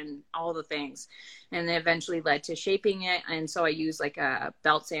computer and all the things. And it eventually led to shaping it. And so I used like a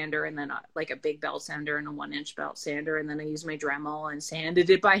belt sander and then like a big belt sander and a 1-inch belt sander. And then I used my Dremel and sanded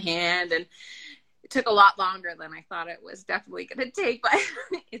it by hand. And it took a lot longer than I thought it was definitely going to take, but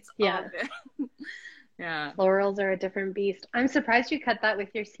it's all good. Yeah. Florals are a different beast. I'm surprised you cut that with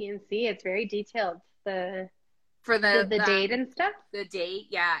your CNC. It's very detailed. The date and stuff? The date,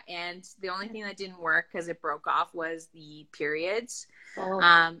 yeah. And the only thing that didn't work because it broke off was the periods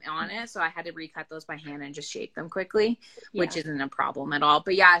on it. So I had to recut those by hand and just shape them quickly, which isn't a problem at all.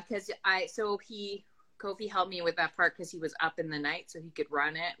 But yeah, because Kofi helped me with that part because he was up in the night so he could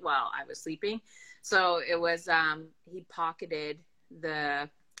run it while I was sleeping. So it was, he pocketed the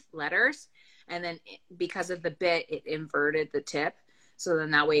letters, and then because of the bit, it inverted the tip. So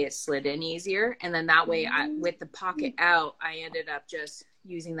then that way it slid in easier. And then that way with the pocket out, I ended up just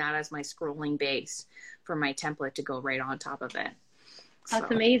using that as my scrolling base for my template to go right on top of it.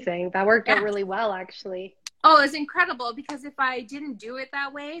 That's amazing. That worked out really well, actually. Oh, it's incredible because if I didn't do it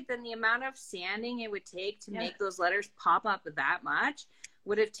that way, then the amount of sanding it would take to make those letters pop up that much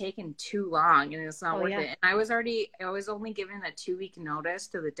would have taken too long, and it's not worth it. And I was only given a 2-week notice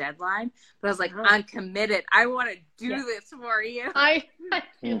to the deadline, but I was like, I'm committed. I want to do this for you. I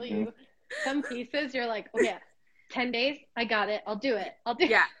feel you. Some pieces you're like, 10 days, I got it. I'll do it.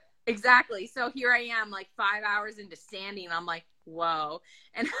 Yeah, exactly. So here I am, like 5 hours into sanding. I'm like, whoa.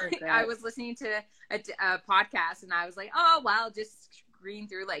 And I was listening to a podcast, and I was like, oh, wow, just screen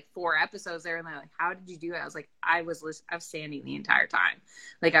through like 4 episodes there, and they're like, how did you do it? I was like, I was sanding the entire time.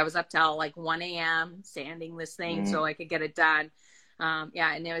 Like I was up till like 1 a.m. sanding this thing so I could get it done. And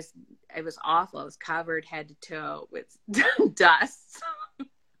it was awful. It was covered head to toe with dust.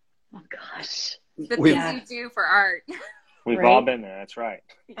 Oh gosh. The things you do for art. We've all been there. That's right.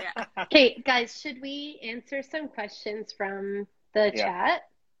 Yeah. Okay, guys, should we answer some questions from the chat?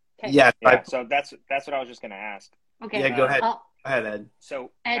 Okay. Yeah. So that's what I was just going to ask. Okay. Yeah, go ahead. Oh, Go ahead, Ed.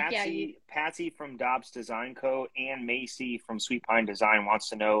 So Ed, yeah, Patsy from Dobbs Design Co. and Macy from Sweet Pine Design wants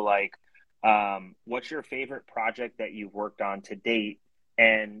to know, like, what's your favorite project that you've worked on to date,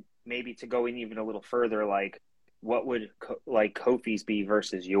 and maybe to go in even a little further, like, what would like Kofi's be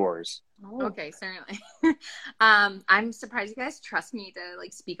versus yours? Oh. Okay, certainly. I'm surprised you guys trust me to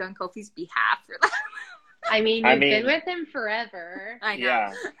like speak on Kofi's behalf for that. I mean, you've been with him forever. I know.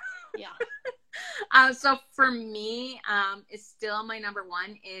 Yeah. Yeah. So for me, it's still my number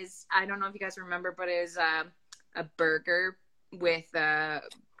one is, I don't know if you guys remember, but it was a burger with a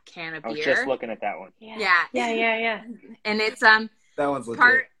can of beer. I was just looking at that one. Yeah. And it's That one's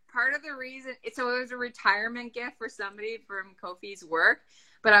legit. part of the reason. So it was a retirement gift for somebody from Kofi's work.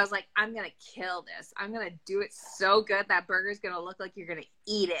 But I was like, I'm gonna kill this. I'm gonna do it so good that burger's gonna look like you're gonna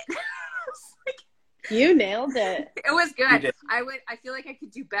eat it. I was like, you nailed it. it was good. I feel like I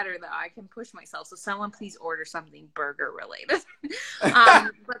could do better though. I can push myself. So someone please order something burger related.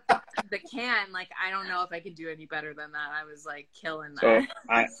 But the can, like, I don't know if I could do any better than that. I was like killing that.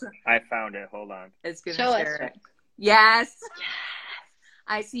 So I found it. Hold on. It's gonna Show share us. it. Yes.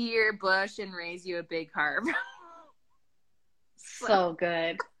 I see your bush and raise you a big carb. So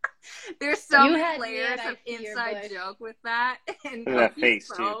good. There's so You many had layers me at of I see your inside bush. joke with that. And Look at that Kofi's face,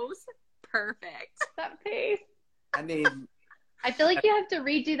 too. pose, perfect. That face. I mean, I feel like you have to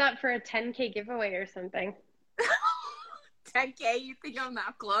redo that for a 10K giveaway or something. 10K, you think I'm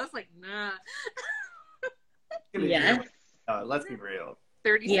that close? Like, nah. Yes. Let's be real.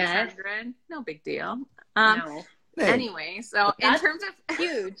 3,600, no big deal. No. Hey, Anyway, so in That's terms of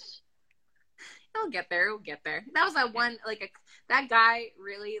huge. It'll get there. That was that one, like, that guy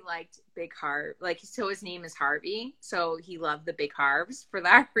really liked big carb. Like, so his name is Harvey. So he loved the big carbs for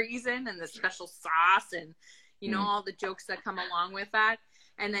that reason, and the special sauce, and, you know, all the jokes that come along with that.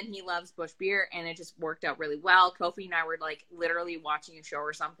 And then he loves Bush beer, and it just worked out really well. Kofi and I were, like, literally watching a show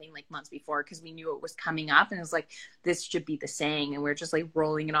or something, like, months before, because we knew it was coming up. And it was like, this should be the saying. And we are just, like,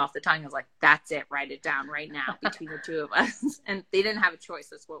 rolling it off the tongue. I was like, that's it. Write it down right now between the two of us. And they didn't have a choice.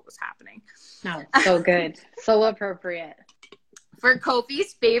 That's what was happening. No, so good. So appropriate. For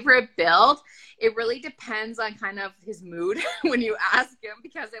Kofi's favorite build, it really depends on kind of his mood when you ask him,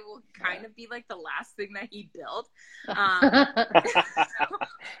 because it will kind of be like the last thing that he built.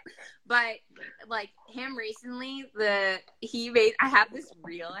 But like him recently, I have this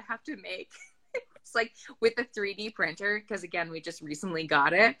reel I have to make. It's like with a 3D printer, because again, we just recently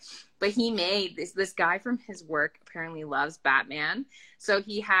got it. But he made this guy from his work apparently loves Batman. So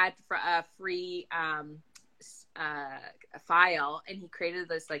he had a free a file, and he created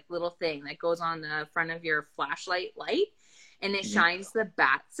this like little thing that goes on the front of your flashlight light, and it shines the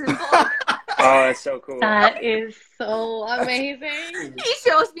bat symbol. Oh, that's so cool. That is so amazing. He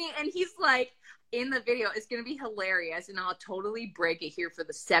shows me, and he's like, in the video, it's going to be hilarious, and I'll totally break it here for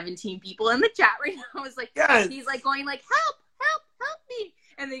the 17 people in the chat right now. I was like, yes. He's like going like, help me.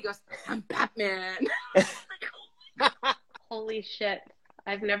 And then he goes, I'm Batman. Holy shit.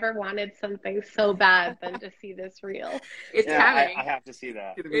 I've never wanted something so bad than to see this reel. It's coming. I have to see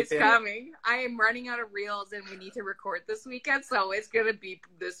that. It's coming. I am running out of reels, and we need to record this weekend, so it's going to be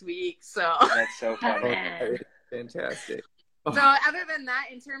this week. So That's so funny. Fantastic. So other than that,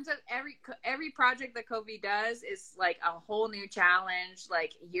 in terms of every project that Kofi does is like a whole new challenge.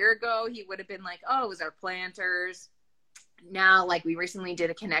 Like a year ago, he would have been like, oh, it was our planters. Now, like, we recently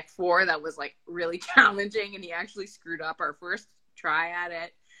did a Connect 4 that was like really challenging, and he actually screwed up our first try at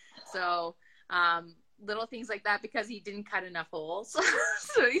it. So little things like that, because he didn't cut enough holes.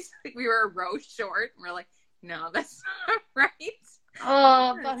 So he's like, we were a row short, and we're like, no, that's not right.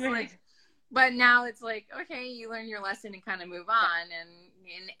 Oh, bummer. But now it's like, okay, you learn your lesson and kind of move on.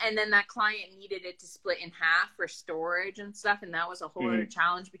 And then that client needed it to split in half for storage and stuff. And that was a whole other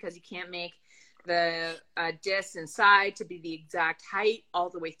challenge, because you can't make the disc inside to be the exact height all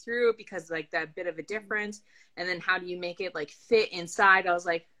the way through, because like that bit of a difference. And then how do you make it like fit inside? I was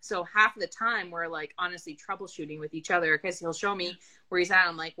like, so half of the time we're like honestly troubleshooting with each other, because he'll show me where he's at.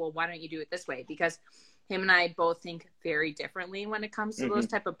 I'm like, well, why don't you do it this way? Because him and I both think very differently when it comes to those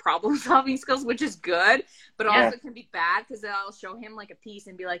type of problem solving skills, which is good, but also can be bad, because I'll show him like a piece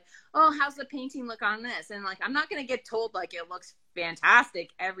and be like, oh, how's the painting look on this? And like, I'm not going to get told like it looks fantastic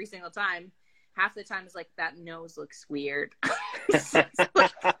every single time. Half the time it's like, that nose looks weird.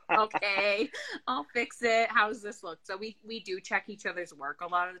 Like, okay, I'll fix it. How does this look? So we do check each other's work a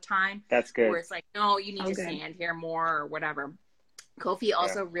lot of the time. That's good. Where it's like, no, you need to stand here more or whatever. Kofi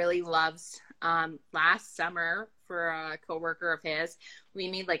also really loves, last summer for a coworker of his, we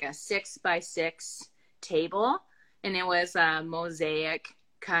made like a 6x6 table, and it was a mosaic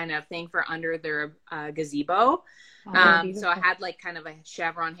kind of thing for under their gazebo. So I had like kind of a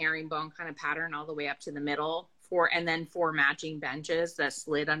chevron herringbone kind of pattern all the way up to the middle and then 4 matching benches that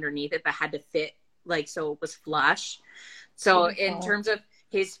slid underneath it that had to fit like, so it was flush. So in terms of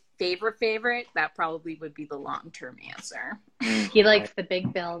his favorite, that probably would be the long-term answer. He likes the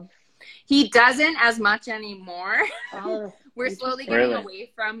big builds. He doesn't as much anymore. Oh, we're slowly getting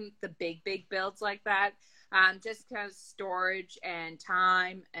away from the big builds like that. Just because storage and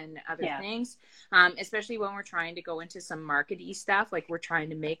time and other things, especially when we're trying to go into some market-y stuff, like we're trying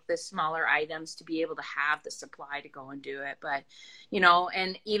to make the smaller items to be able to have the supply to go and do it. But, you know,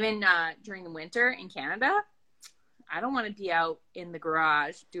 and even during the winter in Canada, I don't want to be out in the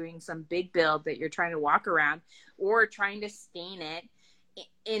garage doing some big build that you're trying to walk around or trying to stain it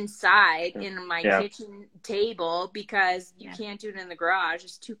inside in my kitchen table because you can't do it in the garage.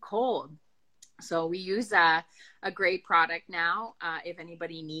 It's too cold. So we use a great product now. If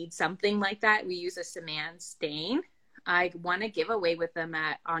anybody needs something like that, we use a Saman stain. I won a giveaway with them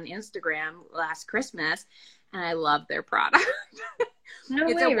on Instagram last Christmas, and I love their product.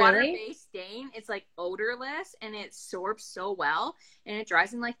 It's a water-based stain. It's like odorless, and it sorbs so well, and it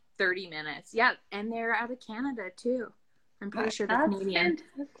dries in like 30 minutes. Yeah, and they're out of Canada too. I'm pretty sure they're Canadian.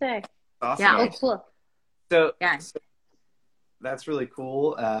 Fantastic. Awesome. Yeah. Oh, cool. So that's really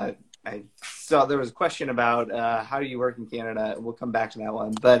cool. I saw there was a question about how do you work in Canada. We'll come back to that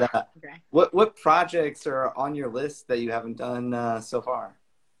one. But what projects are on your list that you haven't done so far?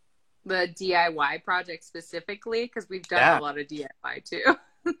 The DIY project specifically, because we've done a lot of DIY too.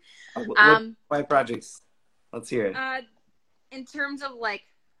 What DIY projects? Let's hear it. In terms of like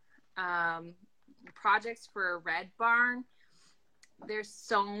projects for Red Barn, there's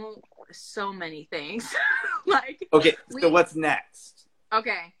so many things. Like, okay, so what's next?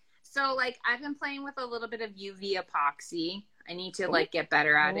 Okay, so like I've been playing with a little bit of UV epoxy. I need to like get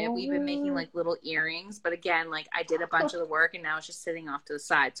better at it. We've been making like little earrings, but again, like I did a bunch of the work and now it's just sitting off to the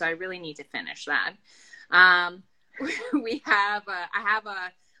side. So I really need to finish that. I have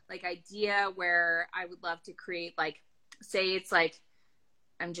a like idea where I would love to create, like, say it's like,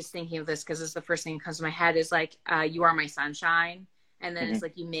 I'm just thinking of this because it's the first thing that comes to my head is like, You Are My Sunshine. And then it's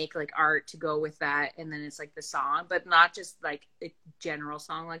like you make like art to go with that. And then it's like the song, but not just like a general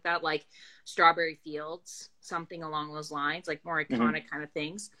song like that, like Strawberry Fields, something along those lines, like more iconic kind of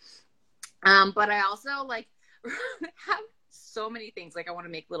things. But I also like have so many things. Like I want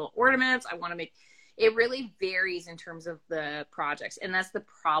to make little ornaments. It really varies in terms of the projects. And that's the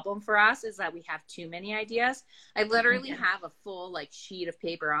problem for us is that we have too many ideas. I literally have a full like sheet of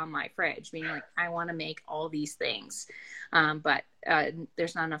paper on my fridge, meaning like I want to make all these things. But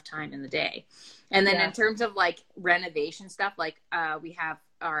there's not enough time in the day. And then in terms of like renovation stuff, like we have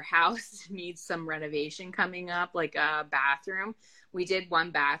our house needs some renovation coming up, like a bathroom. We did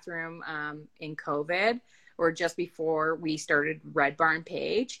one bathroom in COVID or just before we started Red Barn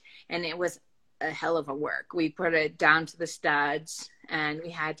Page. And it was a hell of a work. We put it down to the studs and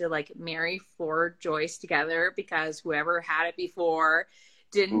we had to like marry 4 joists together because whoever had it before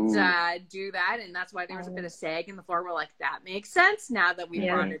didn't do that. And that's why there was a bit of sag in the floor. We're like, that makes sense now that we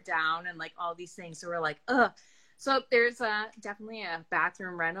brought it down and like all these things. So we're like, ugh. So there's definitely a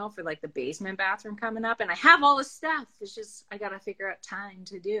bathroom rental for like the basement bathroom coming up. And I have all the stuff. It's just, I got to figure out time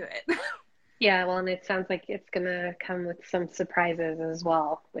to do it. Yeah, well, and it sounds like it's going to come with some surprises as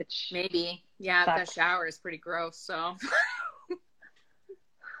well, which... Maybe. Yeah, sucks. The shower is pretty gross, so...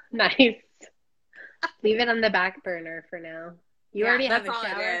 Nice. Leave it on the back burner for now. You already have a shower.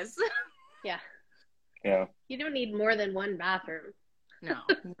 That's all it is. Yeah. You don't need more than one bathroom. No,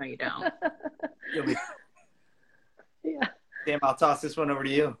 you don't. Sam, I'll toss this one over to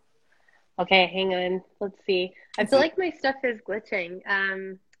you. Okay, hang on. Let's see. I feel like my stuff is glitching.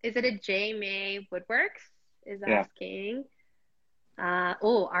 Is it a J. May Woodworks? Is asking.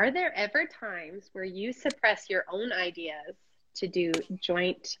 Are there ever times where you suppress your own ideas to do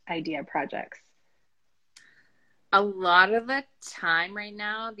joint idea projects? A lot of the time right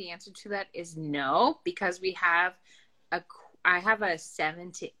now, the answer to that is no, because I have a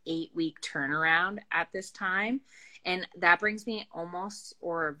 7 to 8 week turnaround at this time. And that brings me almost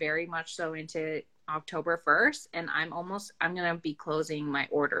or very much so into October 1st. And I'm going to be closing my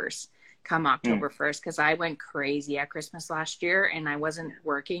orders come October 1st because I went crazy at Christmas last year and I wasn't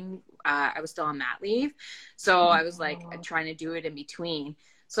working. I was still on mat leave. So I was like trying to do it in between.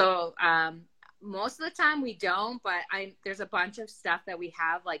 So most of the time we don't, but there's a bunch of stuff that we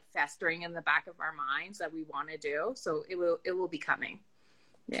have like festering in the back of our minds that we want to do. So it will be coming.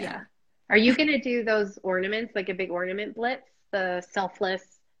 Yeah. Are you going to do those ornaments, like a big ornament blitz, the selfless?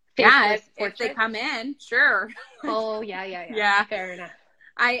 Yeah, if they come in, sure. Oh, yeah. Fair enough.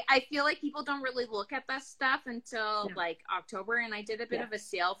 I feel like people don't really look at that stuff until like October, and I did a bit of a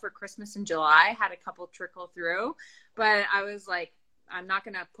sale for Christmas in July, had a couple trickle through, but I was like, I'm not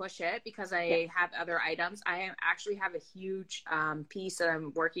going to push it because I have other items. Actually have a huge piece that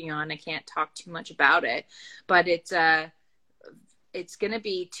I'm working on. I can't talk too much about it, but it's going to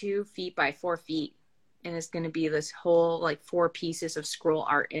be 2 feet by 4 feet. And it's going to be this whole like 4 pieces of scroll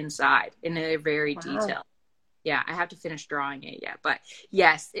art inside, and they're very detailed. Yeah, I have to finish drawing it yet, but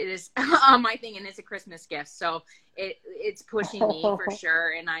yes, it is on my thing, and it's a Christmas gift, so it's pushing me for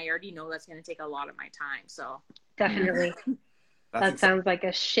sure, and I already know that's going to take a lot of my time. So definitely, that sounds like a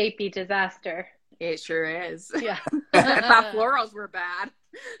shapey disaster. It sure is. Yeah, I thought florals were bad.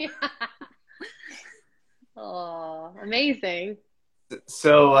 Yeah. Oh, amazing.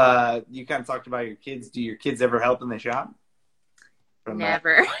 So you kind of talked about your kids. Do your kids ever help in the shop?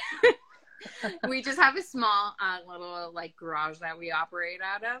 Never. We just have a small little like garage that we operate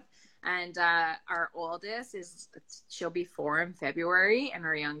out of, and our oldest she'll be 4 in February, and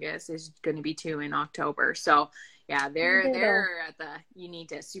our youngest is going to be 2 in October. So yeah, they're at the you need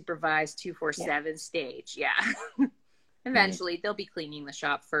to supervise 24/7 stage. Yeah. Eventually they'll be cleaning the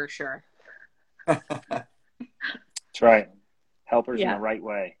shop for sure. That's right. Helpers in the right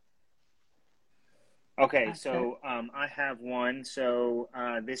way. Okay, so I have one. So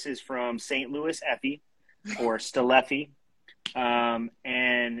this is from St. Louis Effie, or Steleffy,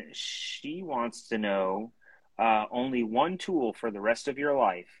 and she wants to know only one tool for the rest of your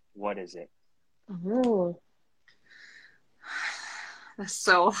life. What is it? Oh, that's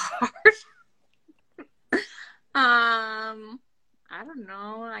so hard. I don't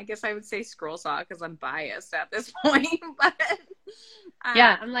know. I guess I would say scroll saw because I'm biased at this point. But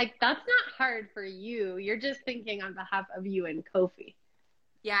yeah, I'm like, that's not hard for you. You're just thinking on behalf of you and Kofi.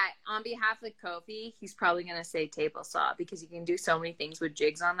 Yeah, on behalf of Kofi, he's probably going to say table saw because you can do so many things with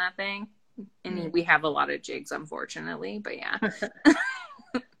jigs on that thing. And we have a lot of jigs, unfortunately. But yeah.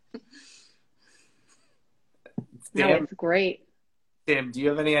 No, it's great. Tim, do you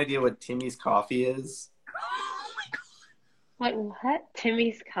have any idea what Timmy's coffee is? What?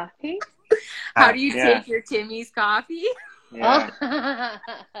 Timmy's coffee? How do you take your Timmy's coffee? Yeah. Oh.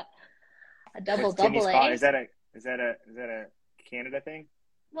 A double, Is that a Canada thing?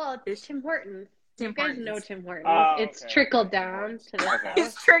 Well, it's Tim Hortons. You guys know Tim Hortons. Oh, it's trickled down to the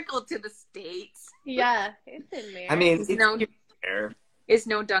It's trickled to the States. Yeah, it's in there. I mean, it's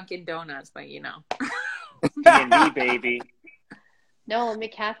no Dunkin' Donuts, but you know. D&D, baby. No,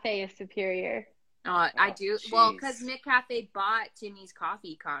 McCafe is superior. I do. Geez. Well, because McCafe bought Timmy's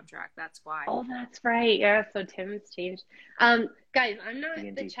coffee contract. That's why. Oh, that's right. Yeah, so Tim's changed. Guys,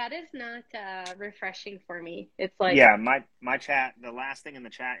 the chat is not refreshing for me. It's like... Yeah, my chat, the last thing in the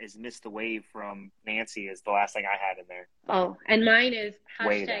chat is Miss the Wave from Nancy is the last thing I had in there. Oh, and mine is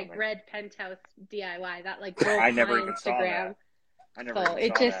hashtag Red Penthouse DIY. That like broke I never my even Instagram. saw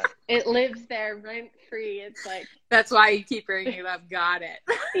that. It lives there rent free. It's like... That's why you keep bringing it up. Got it.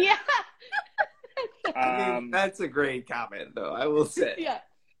 Yeah. I mean, that's a great comment, though, I will say. Yeah.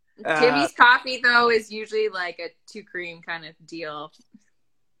 Timmy's coffee, though, is usually like a 2 cream kind of deal.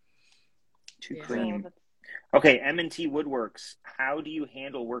 2 cream. Okay, M&T Woodworks. How do you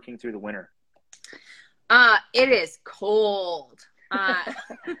handle working through the winter? It is cold. I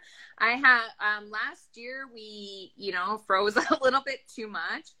have last year we froze a little bit too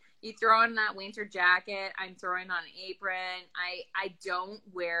much. You throw on that winter jacket. I'm throwing on an apron.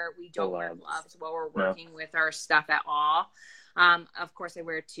 We don't wear gloves while we're working with our stuff at all. Of course, I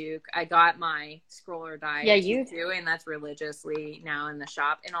wear toque. I got my scroller dye. Yeah, you do, and that's religiously now in the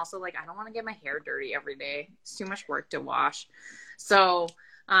shop. And also, like, I don't want to get my hair dirty every day. It's too much work to wash. So,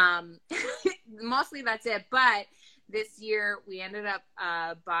 mostly that's it. But this year we ended up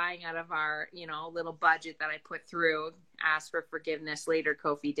buying out of our little budget that I put through. Asked for forgiveness later,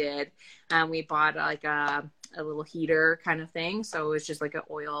 Kofi did, and we bought like a little heater kind of thing. So it was just like an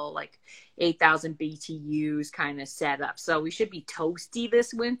oil, like 8,000 BTUs kind of setup. So we should be toasty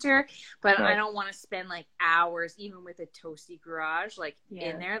this winter, but I don't want to spend like hours even with a toasty garage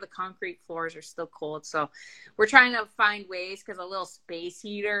in there. The concrete floors are still cold, so we're trying to find ways, because a little space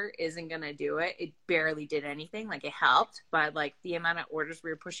heater isn't gonna do it. It barely did anything. Like, it helped, but like the amount of orders we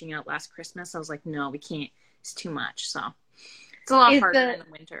were pushing out last Christmas, I was like, no, we can't. It's too much. So it's a lot harder in the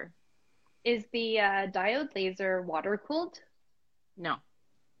winter. Is the diode laser water cooled? No.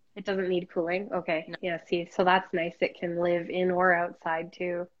 It doesn't need cooling? Okay. No. Yeah, see, so that's nice. It can live in or outside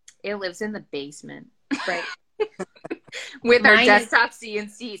too. It lives in the basement. Right. with our Mine is- desktop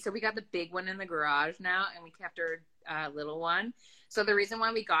CNC. So we got the big one in the garage now, and we kept our little one. So the reason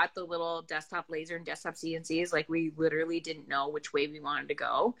why we got the little desktop laser and desktop CNC is like we literally didn't know which way we wanted to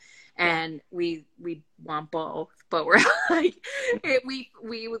go, and we want both, but we're like we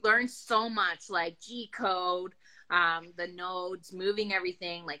learned so much, like G code, the nodes, moving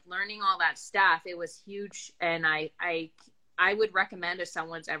everything, like learning all that stuff. It was huge, and I would recommend if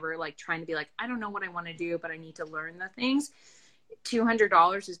someone's ever like trying to be like, I don't know what I want to do, but I need to learn the things.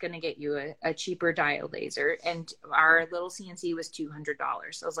 $200 is going to get you a cheaper diode laser, and our little CNC was $200.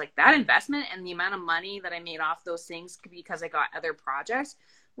 So I was like, that investment and the amount of money that I made off those things because I got other projects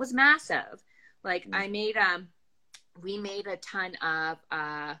was massive. Like we made a ton of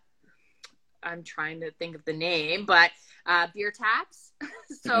I'm trying to think of the name, but beer taps.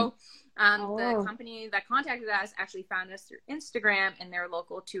 So the company that contacted us actually found us through Instagram, and they're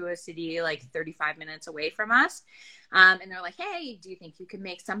local to a city like 35 minutes away from us. And they're like, hey, do you think you could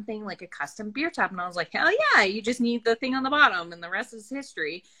make something like a custom beer tap? And I was like, hell yeah, you just need the thing on the bottom and the rest is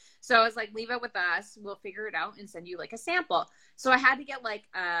history. So I was like, leave it with us. We'll figure it out and send you like a sample. So I had to get like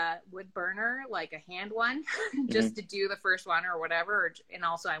a wood burner, like a hand one, just to do the first one or whatever. And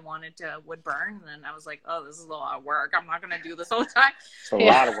also I wanted to wood burn. And then I was like, oh, this is a lot of work. I'm not going to do this all the time. It's a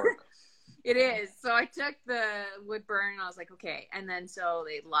lot of work. It is. So I took the wood burn and I was like, okay. And then so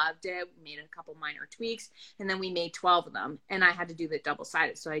they loved it. We made a couple minor tweaks, and then we made 12 of them, and I had to do the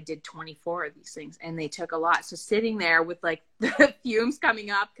double-sided. So I did 24 of these things, and they took a lot. So sitting there with like the fumes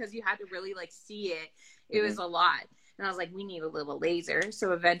coming up, because you had to really like see it, it was a lot. And I was like, we need a little laser.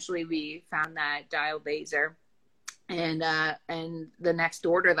 So eventually we found that diode laser. And the next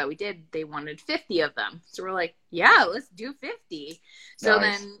order that we did, they wanted 50 of them. So we're like, yeah, let's do 50. So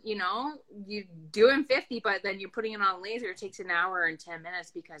Nice. then, you know, you doing 50, but then you're putting it on laser. It takes an hour and 10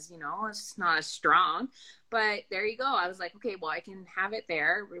 minutes because, you know, it's not as strong. But there you go. I was like, okay, well, I can have it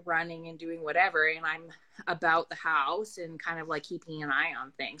there running and doing whatever. And I'm about the house and kind of like keeping an eye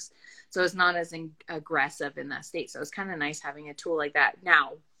on things. So it's not as aggressive in that state. So it's kind of nice having a tool like that.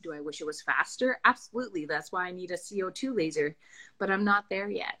 Now, do I wish it was faster? Absolutely. That's why I need a CO2 laser, but I'm not there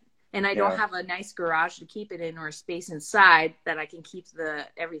yet. And I don't have a nice garage to keep it in, or a space inside that I can keep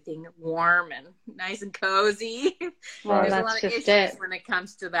everything warm and nice and cozy. Well, There's a that's lot of just issues it. when it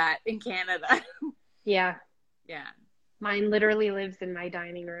comes to that in Canada. Yeah. Yeah. Mine literally lives in my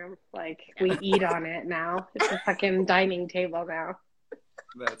dining room. Like, we eat on it now. It's a fucking dining table now.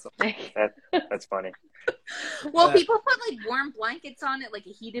 That's Like, That's funny. Well, people put like warm blankets on it, like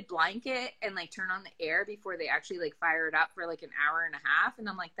a heated blanket, and like turn on the air before they actually like fire it up for like an hour and a half. And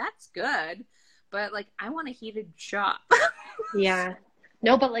I'm like, that's good, but like I want a heated shop. yeah.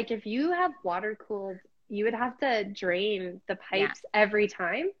 No, but like if you have water cooled, you would have to drain the pipes every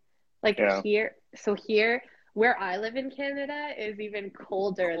time. Like here, so here where I live in Canada is even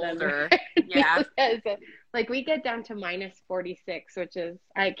colder than where Yeah. like we get down to minus 46, which is,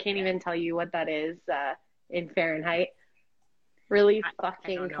 I can't even tell you what that is in Fahrenheit. Really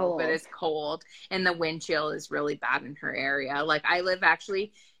fucking I don't know, cold. but it's cold, and the wind chill is really bad in her area. Like I live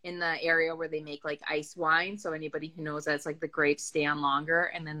actually in the area where they make like ice wine. So anybody who knows that, it's like the grapes stay on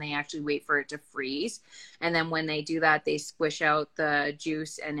longer, and then they actually wait for it to freeze. And then when they do that, they squish out the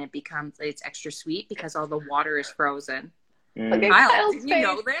juice, and it's extra sweet because all the water is frozen. Okay, Kyle, Kyle's didn't you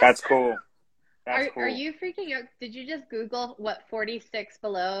know this? That's cool. That's cool. Are you freaking out? Did you just Google what 46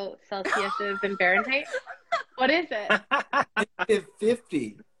 below Celsius is in Fahrenheit? What is it? negative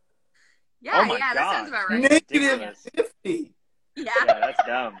 50. Yeah, Oh my that God. sounds about right. Negative Ridiculous. 50. Yeah. Yeah, that's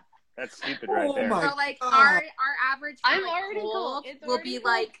dumb. That's stupid right Oh there. my- So like God. our average for, I'm like, already cold. It's will already be cold.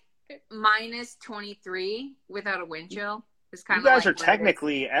 like minus 23 without a wind chill. It's kind You of guys like are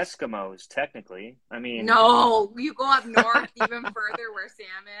technically Eskimos, technically. I mean, No, you go up north even further where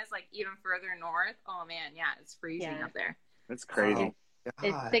Sam is, like even further north. Oh man, yeah, it's freezing Yeah. up there. that's crazy.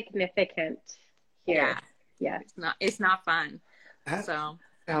 It's God, significant here. Yeah, Yeah. it's not fun. that So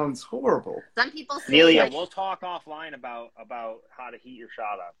sounds horrible. some people say Nelia, like, we'll talk offline about how to heat your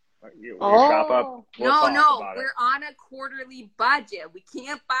shop up. Your Oh. shop up. We'll no, talk about it. we're on a quarterly budget. We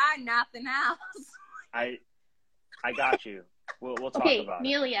can't buy nothing else. I got you. We'll talk Okay, about it.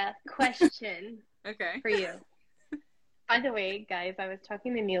 Nelia, question Okay. for you. By the way, guys, I was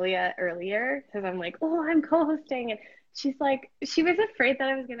talking to Nelia earlier because I'm like, oh, I'm co-hosting, and she's like, she was afraid that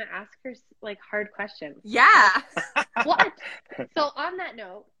I was going to ask her like hard questions. Yeah. What? So on that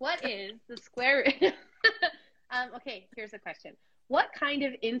note, what is the square root? Okay, here's a question. What kind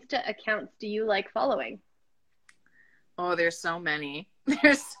of Insta accounts do you like following? Oh, there's so many.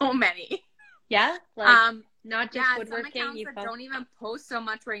 There's so many. Yeah? Like, Not just Yeah, some woodworking. accounts that don't even post so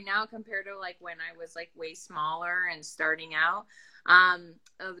much right now compared to like when I was like way smaller and starting out.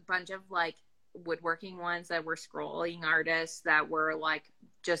 A bunch of like woodworking ones that were scrolling artists that were like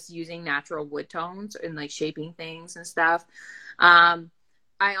just using natural wood tones and like shaping things and stuff.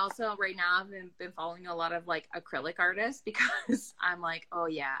 I also right now have been following a lot of like acrylic artists because I'm like, oh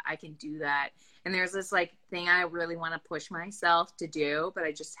yeah, I can do that. And there's this like thing I really want to push myself to do, but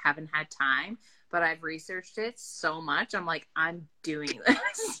I just haven't had time. But I've researched it so much. I'm like, I'm doing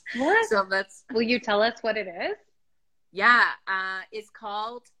this. What? So that's. Will you tell us what it is? Yeah. It's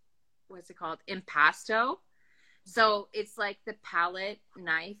called, what's it called? Impasto. So it's like the palette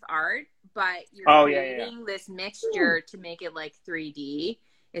knife art, but you're creating this mixture to make it like 3D.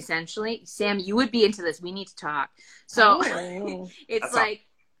 Essentially, Sam, you would be into this. We need to talk. So it's like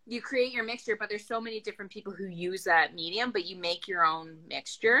you create your mixture, but there's so many different people who use that medium, but you make your own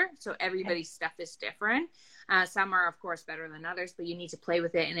mixture. So everybody's stuff is different. Some are, of course, better than others, but you need to play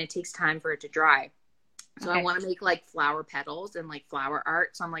with it, and it takes time for it to dry. So I want to make like flower petals and like flower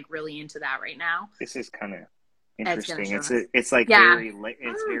art. So I'm like really into that right now. This is kind of interesting. It's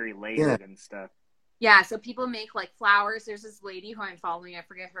very layered and stuff. Yeah, so people make like flowers. There's this lady who I'm following. I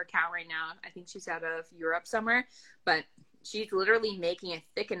forget her account right now. I think she's out of Europe somewhere, but she's literally making it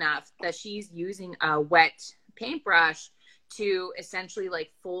thick enough that she's using a wet paintbrush to essentially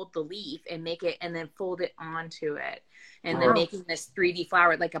like fold the leaf and make it, and then fold it onto it, and then making this 3D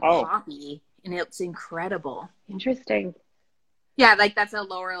flower like a poppy, and it's incredible. Interesting. Yeah, like that's a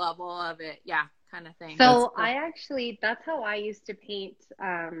lower level of it. Yeah. Kind of thing. So that's how I used to paint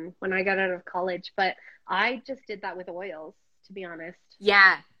when I got out of college, but I just did that with oils, to be honest.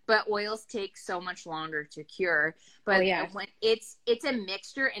 Yeah, but oils take so much longer to cure. But when it's a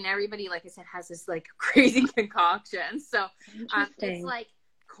mixture, and everybody, like I said, has this like crazy concoction. So it's like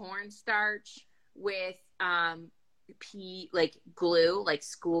cornstarch with glue, like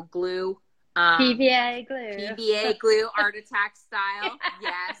school glue. PVA glue, Art Attack style.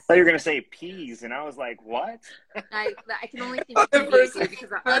 Yes. I thought you were gonna say peas, and I was like, "What?" I can only think of PVA glue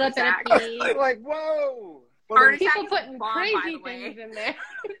because of Art Attack. Like, whoa! Art People putting crazy things in there.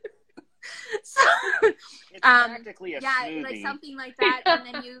 So, it's practically a smoothie. like something like that, and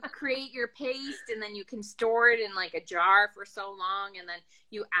then you create your paste, and then you can store it in like a jar for so long, and then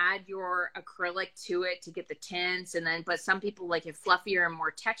you add your acrylic to it to get the tints, and then but some people like it fluffier and more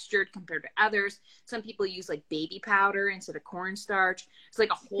textured compared to others. Some people use like baby powder instead of cornstarch. It's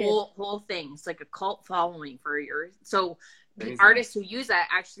like a whole thing. It's like a cult following for the artists who use that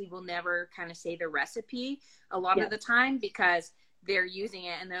actually will never kind of say the recipe a lot of the time because they're using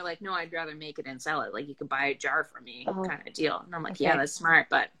it and they're like, no, I'd rather make it and sell it. Like you could buy a jar from me kind of deal. And I'm like, yeah, that's smart,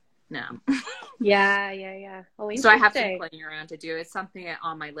 but no. Yeah. Oh, so I have some playing around to do. It's something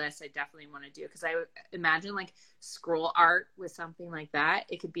on my list I definitely want to do because I would imagine like scroll art with something like that.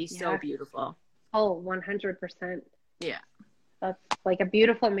 It could be so beautiful. Oh, 100%. Yeah. That's like a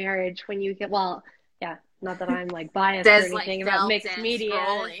beautiful marriage when you get, not that I'm like biased or anything about mixed media.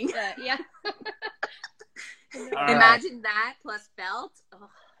 Yeah. Imagine that plus felt. Oh.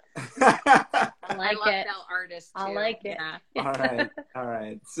 I love felt artists too. I like it. Yeah. All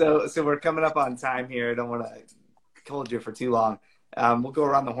right. So we're coming up on time here. I don't want to hold you for too long. We'll go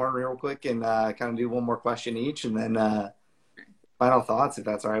around the horn real quick and kind of do one more question each, and then final thoughts, if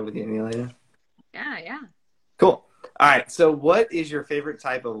that's all right with you, Amelia. Yeah. Cool. All right. So what is your favorite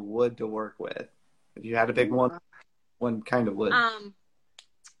type of wood to work with? If you had to pick one kind of wood.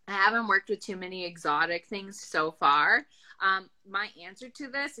 I haven't worked with too many exotic things so far. My answer to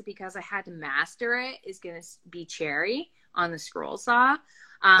this, because I had to master it, is going to be cherry on the scroll saw.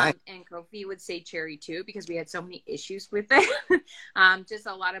 And Kofi would say cherry too, because we had so many issues with it. Just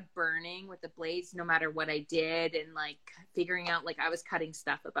a lot of burning with the blades, no matter what I did. And like figuring out, like I was cutting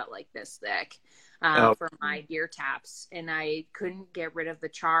stuff about like this thick for my gear taps. And I couldn't get rid of the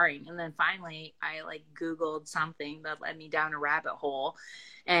charring. And then finally I like Googled something that led me down a rabbit hole.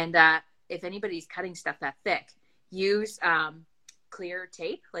 And if anybody's cutting stuff that thick, use clear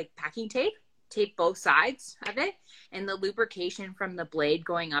tape, like packing tape. Tape both sides of it, and the lubrication from the blade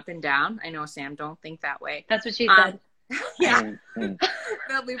going up and down. I know, Sam, don't think that way. That's what she said. Yeah.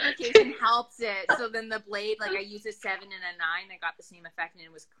 The lubrication helps it. So then the blade, like I used a 7 and a 9, I got the same effect and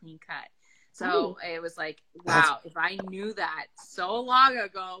it was clean cut. So it was like, wow, if I knew that so long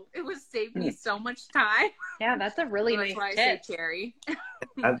ago, it would save me so much time. Yeah, that's a really nice tip. That's why I say cherry.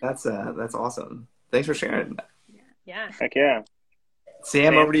 That's awesome. Thanks for sharing that. Yeah. Heck yeah.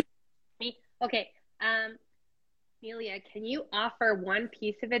 Sam, over to you. Okay. Amelia, can you offer one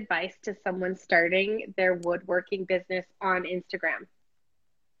piece of advice to someone starting their woodworking business on Instagram?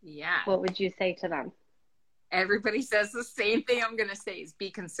 Yeah. What would you say to them? everybody says the same thing I'm going to say is be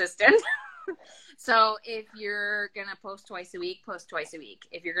consistent. So if you're going to post twice a week, post twice a week.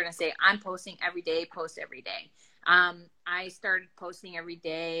 If you're going to say I'm posting every day, post every day. I started posting every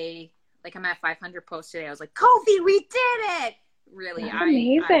day. Like I'm at 500 posts today. I was like, Kofi, we did it. Really. That's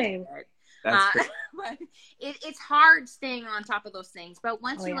amazing. That's but it's hard staying on top of those things. But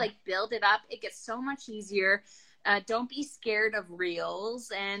once you like build it up, it gets so much easier. Don't be scared of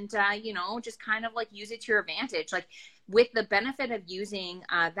reels, and you know, just kind of like use it to your advantage. Like with the benefit of using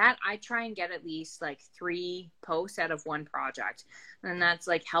that, I try and get at least like 3 posts out of one project, and that's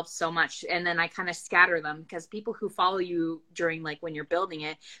like helps so much. And then I kind of scatter them, because people who follow you during like when you're building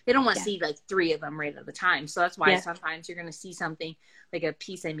it, they don't want to see like 3 of them right at the time. So that's why sometimes you're going to see something like a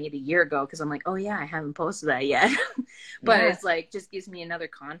piece I made a year ago, because I'm like, oh yeah, I haven't posted that yet. But it's like just gives me another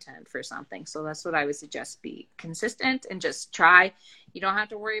content for something. So that's what I would suggest. Be consistent and just try. You don't have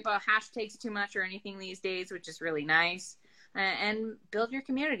to worry about hashtags too much or anything these days, which is really nice. And build your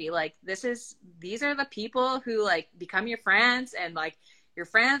community. Like these are the people who like become your friends, and like your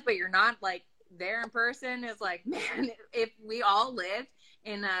friends, but you're not like there in person. Is like, man, if we all lived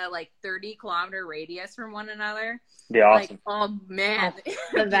in a like 30-kilometer radius from one another, be awesome. Like, oh man,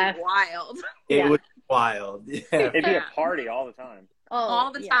 the best. Wild. It would be wild. Yeah. It'd be a party all the time.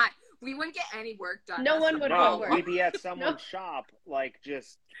 All the time. We wouldn't get any work done. No one would No, work. we'd be at someone's shop, like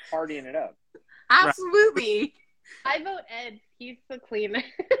just partying it up. Absolutely. I vote Ed. He's the cleaner.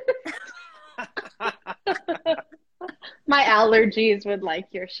 My allergies would like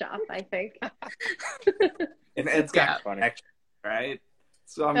your shop, I think. And Ed's got connection, right?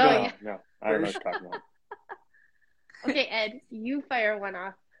 So I'm going. going. No, I don't know what you're talking about. Okay, Ed, you fire one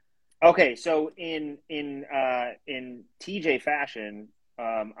off. Okay, so in TJ fashion,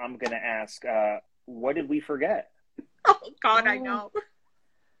 I'm gonna ask, what did we forget? Oh God, I know.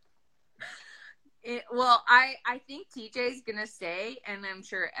 Well, I think TJ's gonna say, and I'm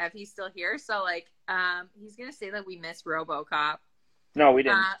sure Effie's still here, so like, he's gonna say that we missed RoboCop. No, we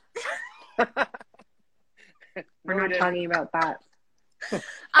didn't. We're not talking about that.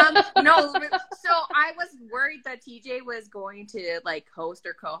 No, so I was worried that TJ was going to like host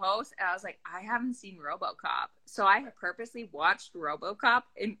or co-host, and I was like, I haven't seen RoboCop, so I have purposely watched RoboCop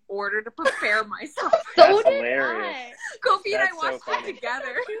in order to prepare myself. That's hilarious. Kofi and I watched it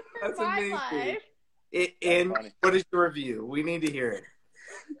together. That's amazing. And what is your review? We need to hear it.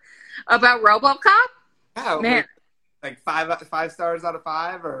 About RoboCop? Yeah, man, like 5 stars out of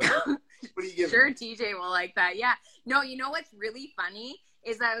 5, or what do you give? Sure, TJ will like that. Yeah. No, you know what's really funny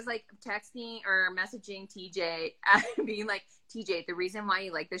is that I was like texting or messaging TJ, being like, TJ, the reason why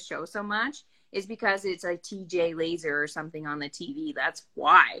you like this show so much is because it's a TJ laser or something on the TV. That's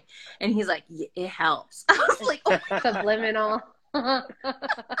why. And he's like, yeah, it helps. I was like, oh my subliminal.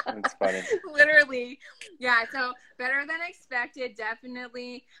 That's funny. Literally. Yeah, so better than expected,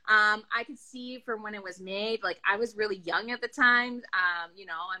 definitely. I could see from when it was made, like I was really young at the time. You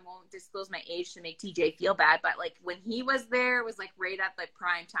know, I won't disclose my age to make TJ feel bad, but like when he was there, it was like right at the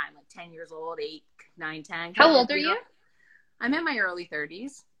prime time, like 10 years old, 8, 9, 10. How old are you? I'm in my early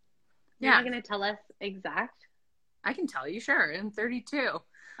 30s. You're not going to tell us exact? I can tell you, sure. I'm 32.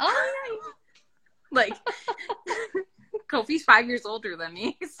 Oh, nice. Like, Kofi's 5 years older than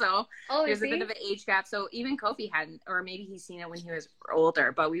me, so there's a bit of an age gap. So even Kofi hadn't, or maybe he's seen it when he was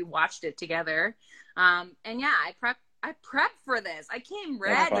older, but we watched it together. And yeah, I prepped for this. I came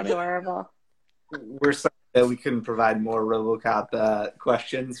ready. That's adorable. We're sorry that we couldn't provide more RoboCop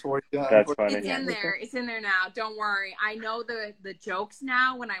questions for you. That's funny. It's in there. It's in there now. Don't worry. I know the jokes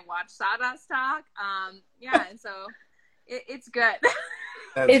now when I watch Sawdust Talk. Yeah, and so it's good.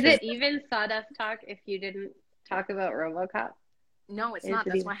 Is it even Sawdust Talk if you didn't talk about RoboCop? No, it's not.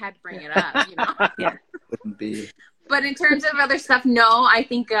 That's why I had to bring it up. You know. Yeah. Wouldn't be. But in terms of other stuff, no. I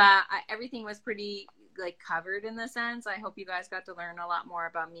think everything was pretty like covered in the sense. I hope you guys got to learn a lot more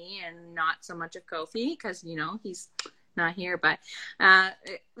about me and not so much of Kofi, because you know he's not here. But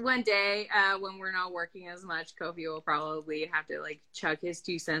one day when we're not working as much, Kofi will probably have to like chuck his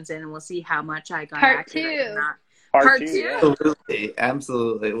 2 cents in, and we'll see how much I got. Part 2. Part two.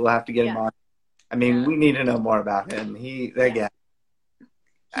 Absolutely. We'll have to get him on. I mean, we need to know more about him. He's a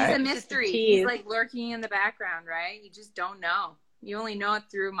mystery. He's like lurking in the background, right? You just don't know. You only know it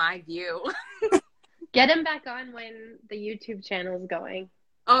through my view. Get him back on when the YouTube channel is going.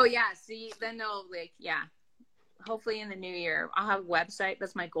 Oh yeah, see, then they'll hopefully in the new year I'll have a website.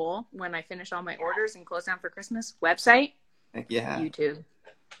 That's my goal when I finish all my orders and close down for Christmas. Website. Yeah. YouTube.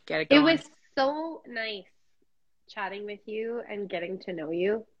 Get it going. It was so nice chatting with you and getting to know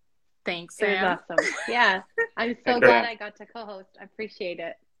you. Thanks, Sam. It was awesome. Yeah. I'm so glad I got to co-host. I appreciate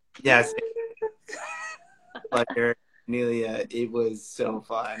it. Yes. pleasure. Amelia, it was so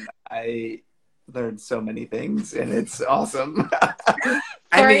fun. I learned so many things, and it's awesome.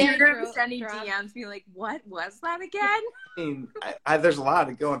 Sorry, You're going to be sending dropped. DMs being like, what was that again? There's a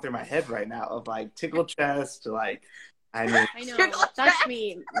lot going through my head right now of like tickle chest, like, I know, that's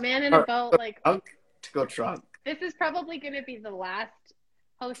me. Man in a boat, like, tickle trunk. This is probably going to be the last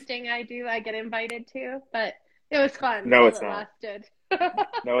hosting I get invited to, but it was fun. No, it's it not. Lasted.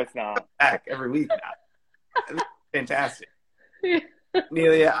 No, it's not. Back every week now. Fantastic.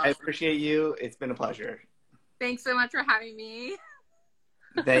 Amelia, I appreciate you. It's been a pleasure. Thanks so much for having me.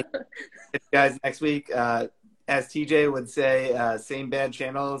 Thank you guys. Next week, as TJ would say, same bad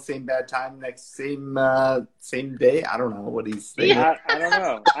channel, same bad time, same day. I don't know what he's saying. I don't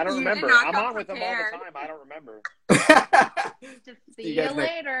know. I don't remember. I'm on with him all the time. I don't remember. Just see you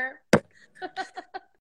later.